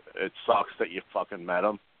 it sucks that you fucking met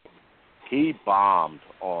him. He bombed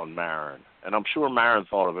on Maron, and I'm sure Maron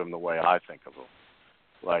thought of him the way I think of him.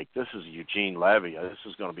 Like, this is Eugene Levy. This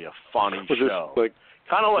is going to be a funny show.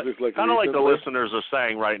 Kind of like the listeners are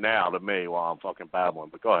saying right now to me while I'm fucking babbling.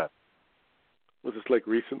 But go ahead. Was this like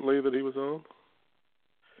recently that he was on?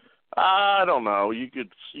 I don't know. You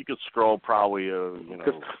could scroll probably the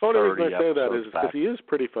only reason I say that is because he is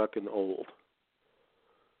pretty fucking old.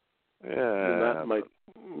 Yeah. And that might.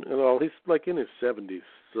 Well, he's like in his 70s,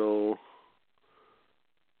 so.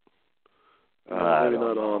 Maybe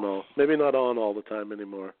not on all the time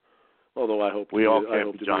anymore. Although I hope we all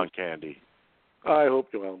can't be John Candy. I hope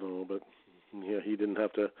you all know, but yeah, he didn't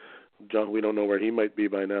have to. John, we don't know where he might be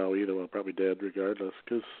by now either. Well, probably dead regardless,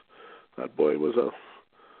 because that boy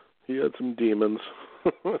he had some demons.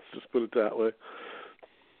 Let's just put it that way.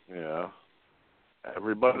 Yeah.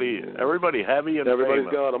 Everybody heavy and everybody's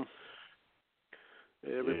famous. got them.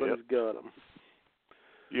 Everybody's got them.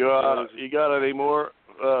 You got any more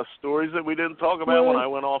stories that we didn't talk about when I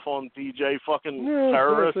went off on DJ fucking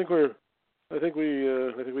terrorist? I think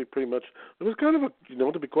we pretty much. It was kind of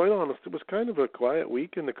to be quite honest, it was kind of a quiet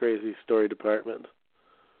week in the crazy story department.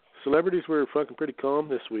 Celebrities were fucking pretty calm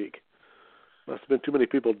this week. Must have been too many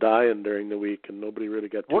people dying during the week, and nobody really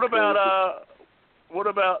got. What about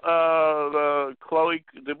the Chloe?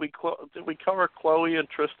 Did we cover Chloe and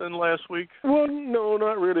Tristan last week? Well, no,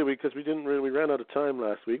 not really, because we ran out of time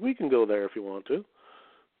last week. We can go there if you want to.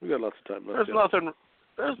 We got lots of time left.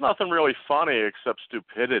 There's nothing really funny except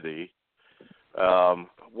stupidity.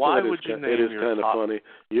 Why would you name your? It is kind of funny.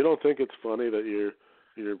 You don't think it's funny that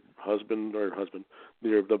your husband,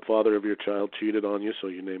 the father of your child cheated on you, so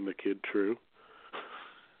you named the kid True?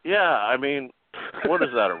 Yeah, I mean, what is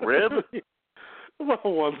that, a rib? Well,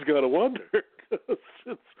 one's got to wonder.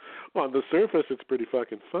 On the surface, it's pretty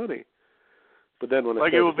fucking funny. But then when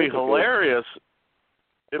it would be hilarious.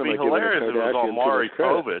 It'd be hilarious if it was on Maury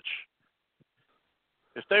Povich.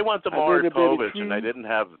 If they went to Maury Povich and they didn't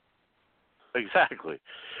have... Exactly.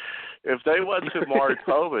 If they went to Maury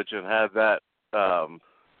Povich and had that,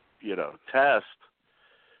 test,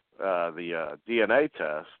 the DNA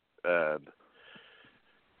test, and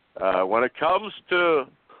when it comes to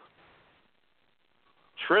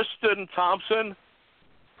Tristan Thompson,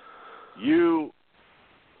 you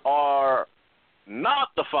are not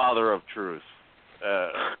the father of truth.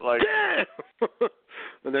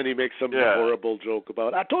 And then he makes some horrible joke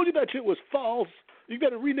about, I told you that shit was false. You got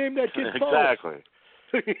to rename that kid false. Exactly.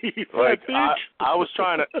 I was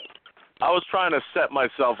trying to set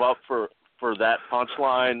myself up for that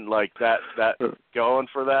punchline, like that going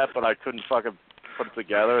for that, but I couldn't fucking put it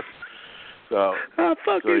together. So I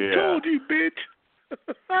fucking told you, bitch.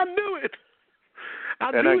 I knew it.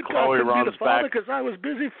 I knew it. Chloe runs be the father because I was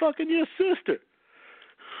busy fucking your sister.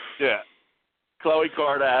 Yeah. Khloe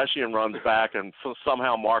Kardashian runs back, and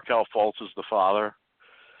somehow Markel Fultz is the father.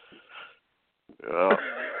 Yeah.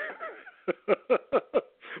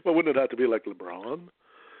 Well, wouldn't it have to be like LeBron?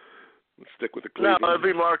 Stick with the Cleveland. No, it'd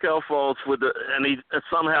be Markel Fultz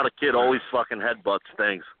somehow the kid always fucking headbutts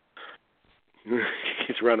things.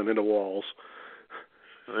 He's running into walls.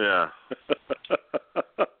 Yeah.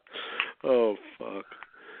 Oh fuck.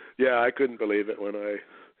 Yeah, I couldn't believe it when I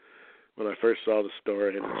first saw the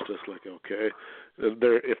story, and it's just like, okay,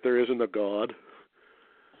 if there isn't a God,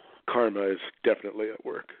 karma is definitely at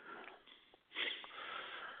work.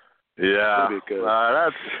 Yeah,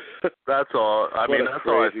 that's all. I mean, that's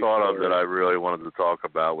all I thought of that I really wanted to talk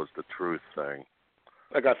about was the truth thing.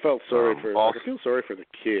 Like, I felt sorry for. I feel sorry for the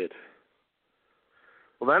kid.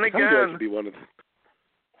 Well, then again,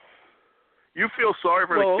 you feel sorry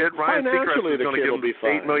for the kid. Ryan Seacrest is going to give him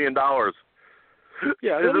 $8 million.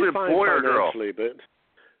 Yeah, is it a boy or girl?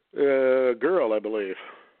 But girl, I believe.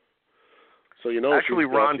 So actually,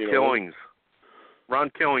 Ron Killings. Ron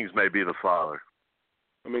Killings may be the father.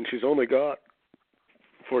 I mean, she's only got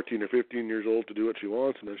 14 or 15 years old to do what she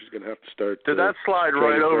wants, and then she's going to have to start. Did that slide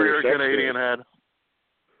right over your Canadian head?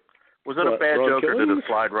 Was that a bad joke, or did it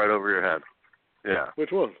slide right over your head? Yeah.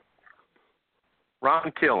 Which one?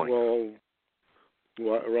 Ron Killings.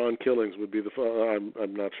 Well, Ron Killings would be the father.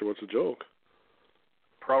 I'm not sure what's the joke.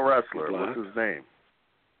 Pro wrestler. What's his name?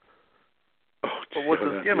 Oh, well, what's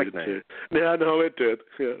his gimmick name? Yeah, no, it did.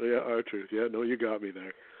 Yeah, R-Truth. Yeah, no, you got me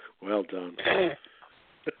there. Well done.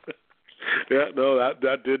 Yeah, no,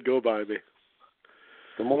 that did go by me.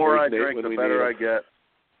 The more I drink, the better I get.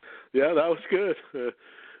 Yeah, that was good.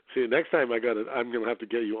 See, next time I'm going to have to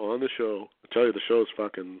get you on the show. I tell you the show's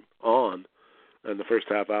fucking on, and the first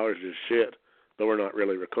half hour is just shit, but we're not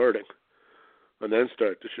really recording. And then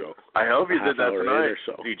start the show. I hope you did that tonight,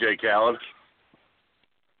 DJ Khaled.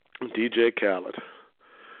 DJ Khaled.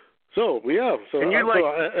 So, yeah. So, can you,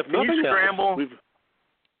 if can you scramble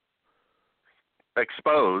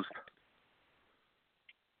exposed?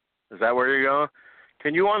 Is that where you're going?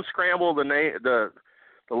 Can you unscramble the name, the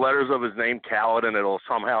letters of his name, Khaled, and it'll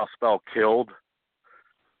somehow spell killed?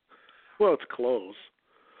 Well, it's close.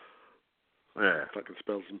 Yeah. Fucking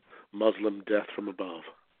spells Muslim death from above.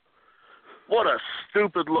 What a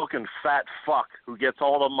stupid-looking fat fuck who gets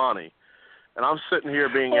all the money. And I'm sitting here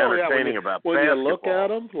being entertaining about basketball. When you look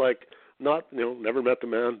at him, never met the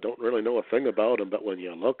man, don't really know a thing about him, but when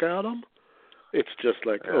you look at him, it's just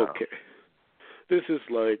like, okay. This is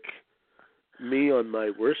like me on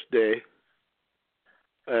my worst day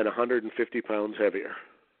and 150 pounds heavier.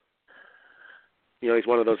 He's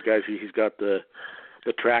one of those guys, he's got the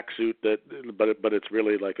tracksuit, but it's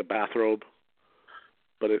really like a bathrobe.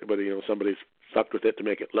 But somebody's fucked with it to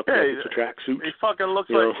make it look like it's a tracksuit. He fucking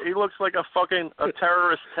looks like a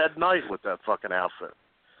terrorist Ted Knight with that fucking outfit.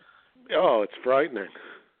 Oh, it's frightening.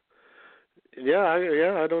 Yeah,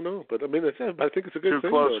 I don't know, but I mean, I think it's a good thing. Too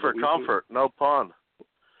close for comfort, no pun.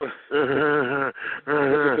 Is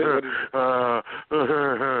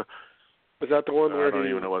that the one where I don't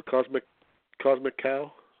even know what Cosmic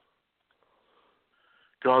Cow?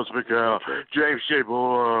 Cosmic Cow, James J.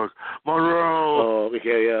 Bullock, Monroe. Oh,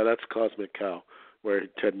 okay, yeah, that's Cosmic Cow, where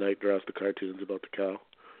Ted Knight draws the cartoons about the cow.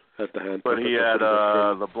 That's the hand. But he had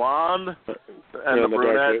the blonde and the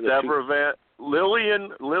brunette, Deborah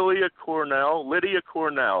Lydia Cornell,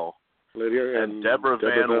 and Deborah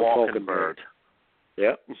Van Valkenburg.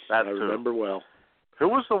 Yep, I remember well. Who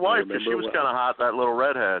was the wife? Because she was kind of hot, that little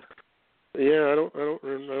redhead. Yeah, I don't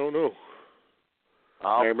know.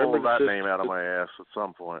 I'll pull that name out of my ass at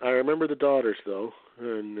some point. I remember the daughters, though.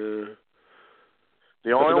 And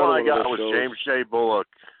the only one I got was James J. Bullock.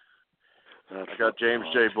 I got James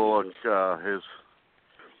J. Bullock,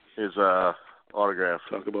 his autograph.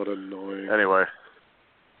 Talk about annoying. Anyway.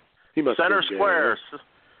 He must Center Square.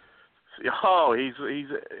 Oh, he's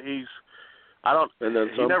I don't. And then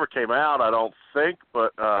he never came out, I don't think,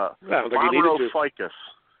 but Monroe Ficus.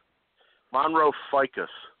 Monroe Ficus.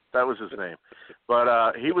 That was his name.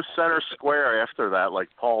 But he was center square after that, like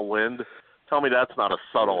Paul Lynde. Tell me that's not a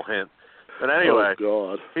subtle hint. But anyway,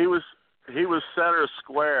 he was center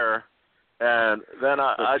square, and then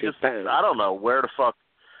I don't know where the fuck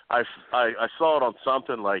I saw it on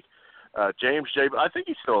something like James J. I think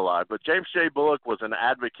he's still alive, but James J. Bullock was an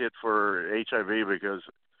advocate for HIV because,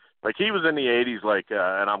 like, he was in the 80s, like,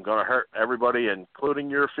 and I'm going to hurt everybody, including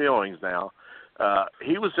your feelings now.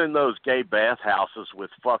 He was in those gay bathhouses with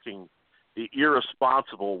fucking the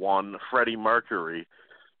irresponsible one, Freddie Mercury,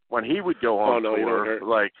 when he would go on tour.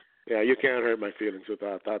 Yeah, you can't hurt my feelings with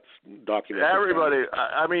that. That's documented. Everybody,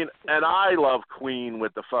 I mean, and I love Queen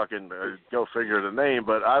with the fucking go figure the name,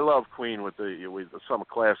 but I love Queen with some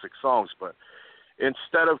classic songs. But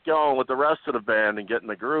instead of going with the rest of the band and getting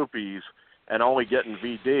the groupies and only getting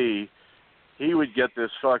VD, he would get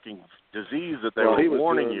this fucking disease that they were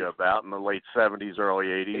warning you about in the late 70s, early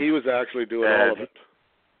 80s. He was actually doing all of it.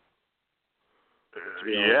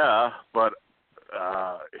 Yeah, but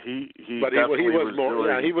he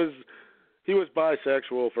was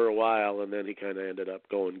bisexual for a while, and then he kind of ended up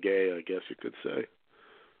going gay, I guess you could say.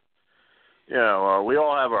 Yeah, well, we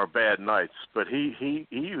all have our bad nights, but he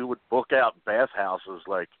would book out bathhouses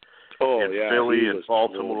like in Philly and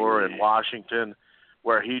Baltimore and Washington,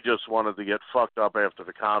 where he just wanted to get fucked up after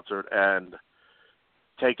the concert and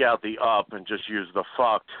take out the up and just use the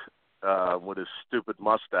fuck with his stupid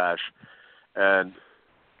mustache, and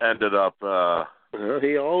ended up...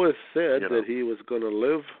 he always said that he was going to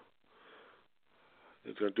live. He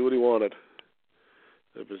was going to do what he wanted.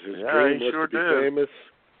 It was his dream was to be famous.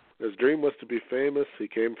 His dream was to be famous. His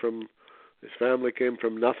family came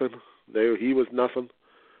from nothing. He was nothing.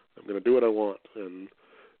 I'm going to do what I want. And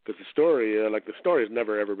because the story has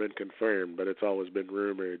never ever been confirmed, but it's always been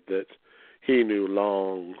rumored that he knew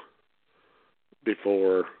long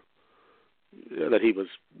before that he was,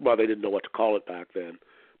 well, they didn't know what to call it back then.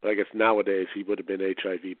 But I guess nowadays he would have been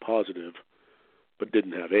HIV positive, but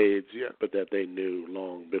didn't have AIDS yet, but that they knew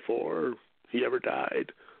long before he ever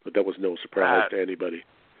died. But that was no surprise to anybody.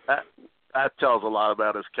 That tells a lot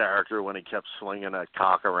about his character when he kept slinging that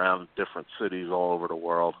cock around different cities all over the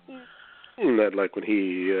world. That, like, when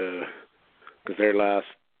he, because their last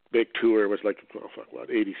big tour was like,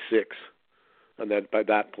 86. And then by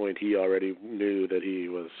that point he already knew that he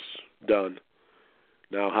was done.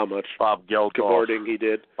 Now, how much Bob Geldof. cavorting he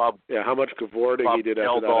did. How much cavorting he did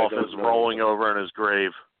after that, I don't is know. rolling over in his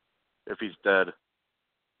grave if he's dead.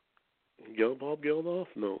 Bob Geldof?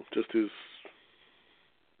 No, just his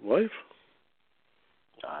wife?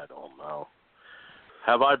 I don't know.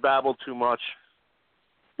 Have I babbled too much?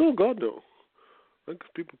 No, God, no. I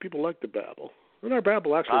think people like to babble. And our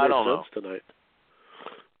babble actually makes sense tonight.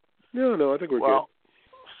 No, I think we're good.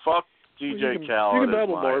 Fuck DJ Khaled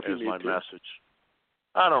is my message.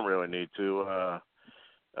 I don't really need to.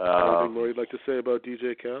 Anything more you'd like to say about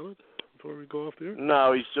DJ Khaled before we go off the air?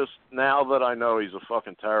 No, he's just, now that I know he's a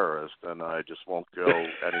fucking terrorist, and I just won't go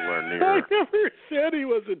anywhere near. I never said he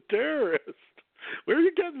was a terrorist. Where are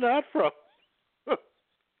you getting that from?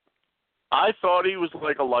 I thought he was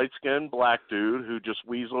like a light-skinned black dude who just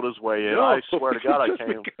weaseled his way in. No, I swear to God, I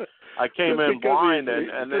came in blind,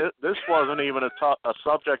 and this wasn't even a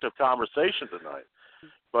subject of conversation tonight.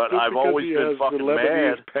 But I've always been fucking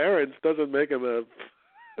mad. Parents doesn't make him a.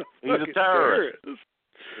 He's a terrorist.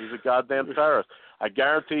 He's a goddamn terrorist. I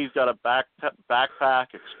guarantee he's got a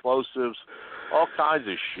backpack, explosives, all kinds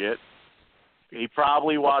of shit. He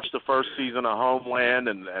probably watched the first season of Homeland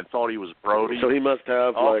and thought he was Brody. So he must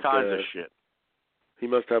have all kinds of shit. He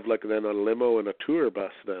must have then a limo and a tour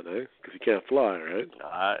bus then, eh? Because he can't fly, right?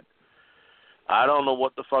 I don't know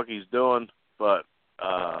what the fuck he's doing, but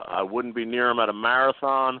I wouldn't be near him at a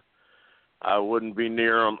marathon. I wouldn't be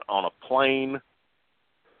near him on a plane,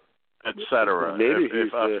 etc. Maybe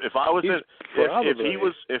if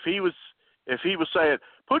he was saying,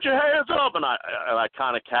 "Put your hands up," and I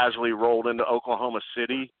kind of casually rolled into Oklahoma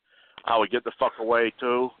City, I would get the fuck away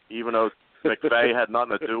too, even though McVeigh had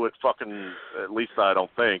nothing to do with fucking. At least I don't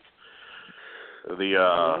think. Maybe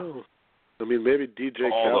DJ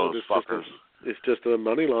Khaled is just a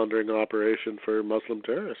money laundering operation for Muslim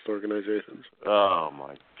terrorist organizations. Oh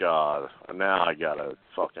my God! Now I gotta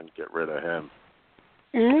fucking get rid of him.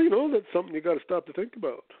 Well, that's something you got to stop to think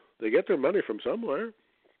about. They get their money from somewhere.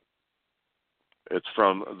 It's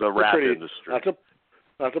from the rap industry.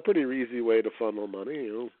 That's a pretty easy way to funnel money,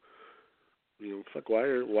 Fuck,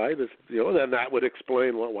 why does then that would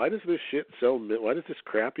explain why does this shit sell? Why does this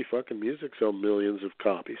crappy fucking music sell millions of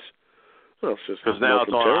copies? Well, it's just because now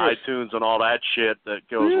it's on iTunes and all that shit that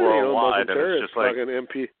goes worldwide, and it's just like the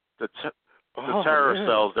terrorist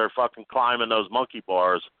cells. They're fucking climbing those monkey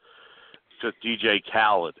bars to DJ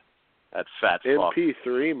Khaled. That fat fuck.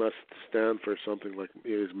 MP3 must stand for something like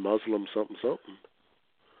is Muslim something.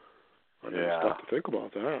 I never stopped to think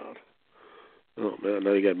about that. Oh man,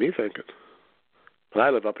 now you got me thinking. But I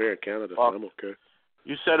live up here in Canada, so I'm okay.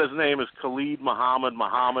 You said his name is Khalid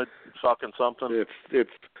Muhammad fucking something? It's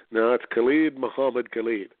Khalid Muhammad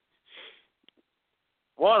Khalid.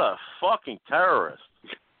 What a fucking terrorist.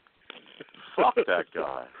 Fuck that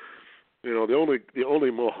guy. The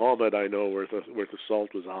only Muhammad I know worth of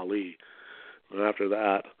salt was Ali. And after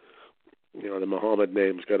that, the Muhammad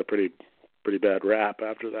name's got a pretty bad rap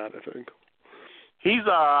after that, I think. He's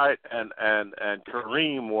all right, and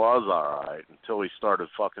Kareem was all right until he started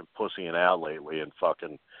fucking pussying out lately. And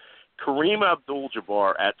fucking Kareem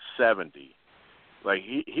Abdul-Jabbar at 70, like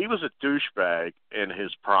he was a douchebag in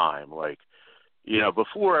his prime. Like,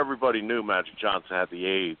 before everybody knew Magic Johnson had the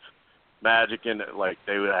AIDS, Magic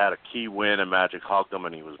they had a key win and Magic hugged him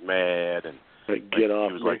and he was mad and he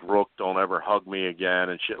was like, Rook, don't ever hug me again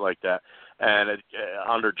and shit like that. And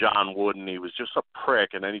under John Wooden, he was just a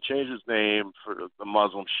prick. And then he changed his name for the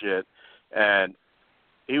Muslim shit. And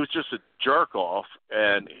he was just a jerk-off.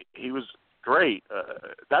 And he was great.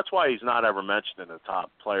 That's why he's not ever mentioned in the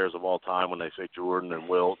top players of all time when they say Jordan and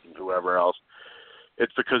Wilt and whoever else.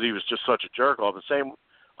 It's because he was just such a jerk-off. The same,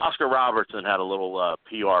 Oscar Robertson had a little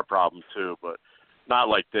PR problem too, but not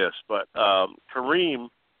like this. But Kareem,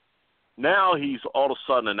 now he's all of a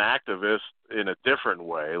sudden an activist in a different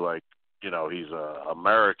way. Like, he's a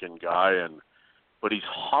American guy, but he's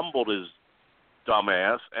humbled his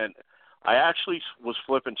dumbass. And I actually was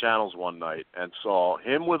flipping channels one night and saw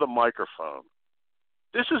him with a microphone.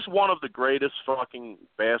 This is one of the greatest fucking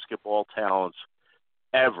basketball talents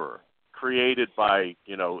ever, created by,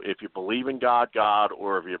 if you believe in God,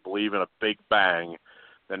 or if you believe in a Big Bang,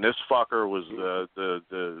 then this fucker was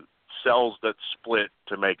the cells that split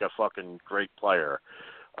to make a fucking great player.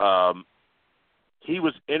 He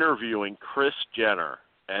was interviewing Kris Jenner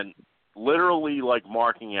and literally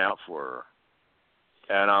marking out for her.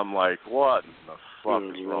 And I'm like, what in the fuck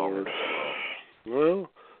is wrong with this world?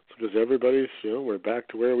 Well, it's because everybody's, we're back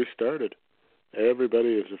to where we started.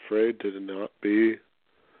 Everybody is afraid to not be,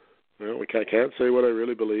 we can't say what I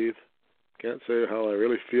really believe. Can't say how I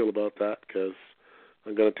really feel about that because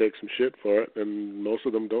I'm going to take some shit for it, and most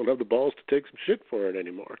of them don't have the balls to take some shit for it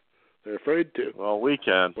anymore. They're afraid to. Well, we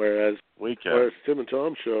can. Whereas Tim and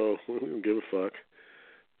Tom show, we don't give a fuck.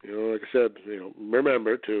 Like I said,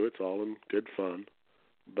 remember too, it's all in good fun.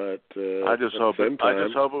 But I just hope it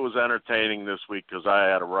was entertaining this week because I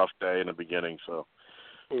had a rough day in the beginning. So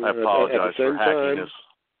I apologize for hacking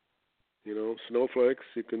this. Snowflakes.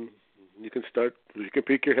 You can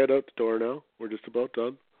peek your head out the door now. We're just about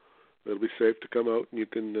done. It'll be safe to come out, and you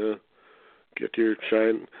can get your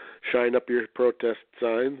shine up your protest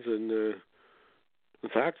signs. And in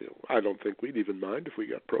fact, I don't think we'd even mind if we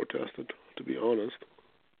got protested, to be honest.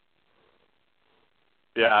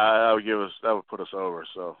 Yeah, that would put us over.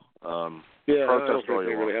 So yeah, protest I don't think all they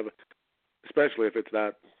you really want. have especially if it's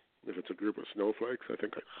a group of snowflakes. I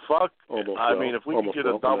think if we could get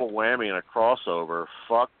a double whammy and a crossover,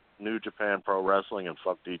 fuck New Japan Pro Wrestling and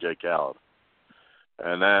fuck DJ Khaled,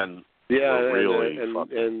 and then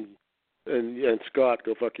and Scott,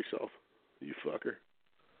 go fuck yourself, you fucker.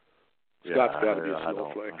 Scott's got to be a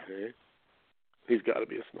snowflake. He's got to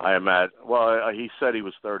be a snowflake. I imagine. Well, he said he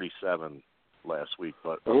was 37 last week,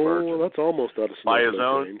 but that's almost out of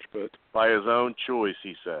snowflake range. But by his own choice,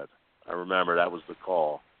 he said. I remember that was the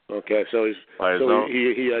call. Okay, so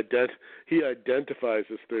he identifies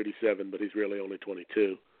as 37, but he's really only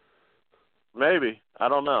 22. Maybe. I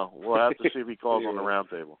don't know. We'll have to see if he calls on the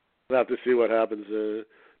roundtable. We'll have to see what happens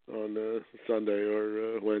on Sunday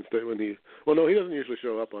or Wednesday when he. Well, no, he doesn't usually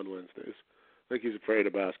show up on Wednesdays. I think he's afraid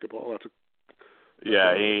of basketball. Not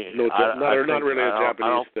really a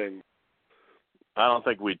Japanese thing. I don't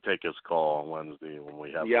think we'd take his call on Wednesday when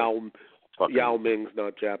we have. Yao Ming's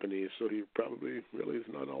not Japanese, so he probably really is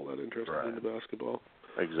not all that interested in the basketball.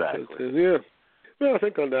 Exactly. But, yeah. Well, I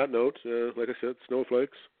think on that note, like I said,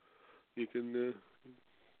 snowflakes. You can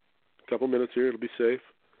a couple minutes here, it'll be safe.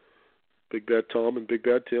 Big Bad Tom and Big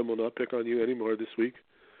Bad Tim will not pick on you anymore this week.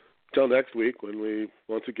 Till next week when we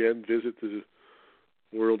once again visit the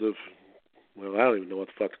world of, well, I don't even know what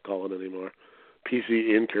the fuck to call it anymore.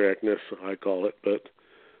 PC incorrectness, I call it, but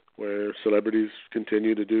where celebrities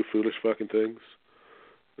continue to do foolish fucking things.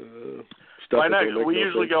 We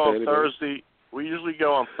usually go on Thursday. We usually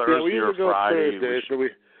go on Thursday or Friday. Thursdays, but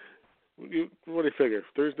what do you figure,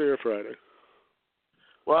 Thursday or Friday?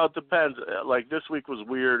 Well, it depends. Like this week was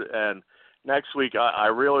weird, and next week I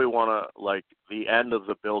really want to, the end of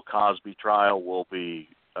the Bill Cosby trial will be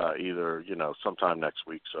either sometime next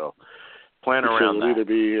week. So plan around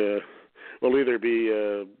that. We'll either be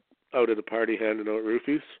out at a party handing out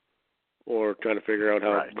roofies, or trying to figure out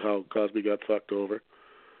how Cosby got fucked over.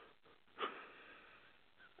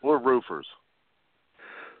 We're roofers.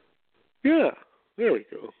 Yeah, there we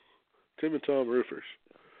go. Tim and Tom roofers.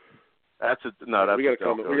 That's we got to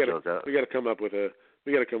come up with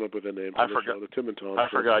a name. I forgot. The Tim and Tom. I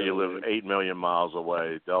forgot you live 8 million miles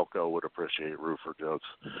away. Delco would appreciate roofer jokes.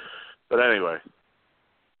 But anyway.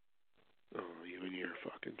 Oh, you and your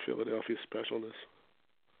fucking Philadelphia specialness.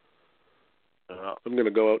 Yeah. I'm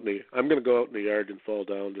gonna go out in the yard and fall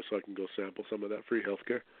down just so I can go sample some of that free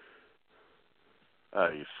healthcare. Oh,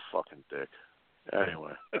 you fucking dick.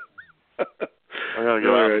 Anyway. I'm going to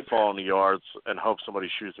go out and fall in the yards and hope somebody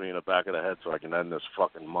shoots me in the back of the head so I can end this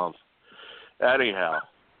fucking month. Anyhow.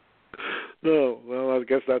 No, well, I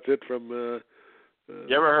guess that's it from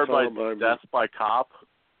you ever heard about death by cop?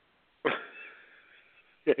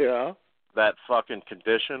 Yeah. That fucking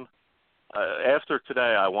condition? After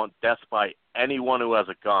today, I want death by anyone who has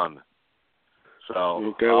a gun. So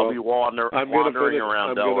I'll be wandering around Delaware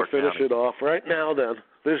County. I'm going to finish it off right now then.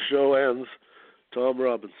 This show ends. Tom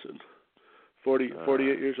Robinson.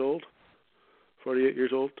 48 years old. 48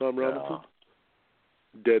 years old, Tom Robinson.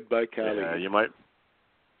 Dead by Khalid. Yeah, you might.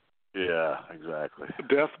 Yeah, exactly.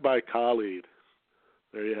 Death by Khalid.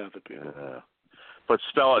 There you have it, people. Yeah. But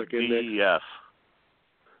spell it D-E-F.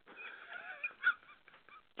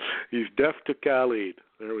 He's deaf to Khalid.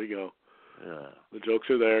 There we go. Yeah. The jokes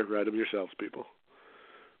are there. Write them yourselves, people.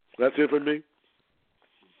 That's it from me.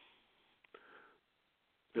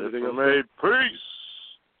 Everything else? Peace.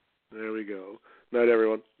 There we go. Night,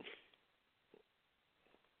 everyone.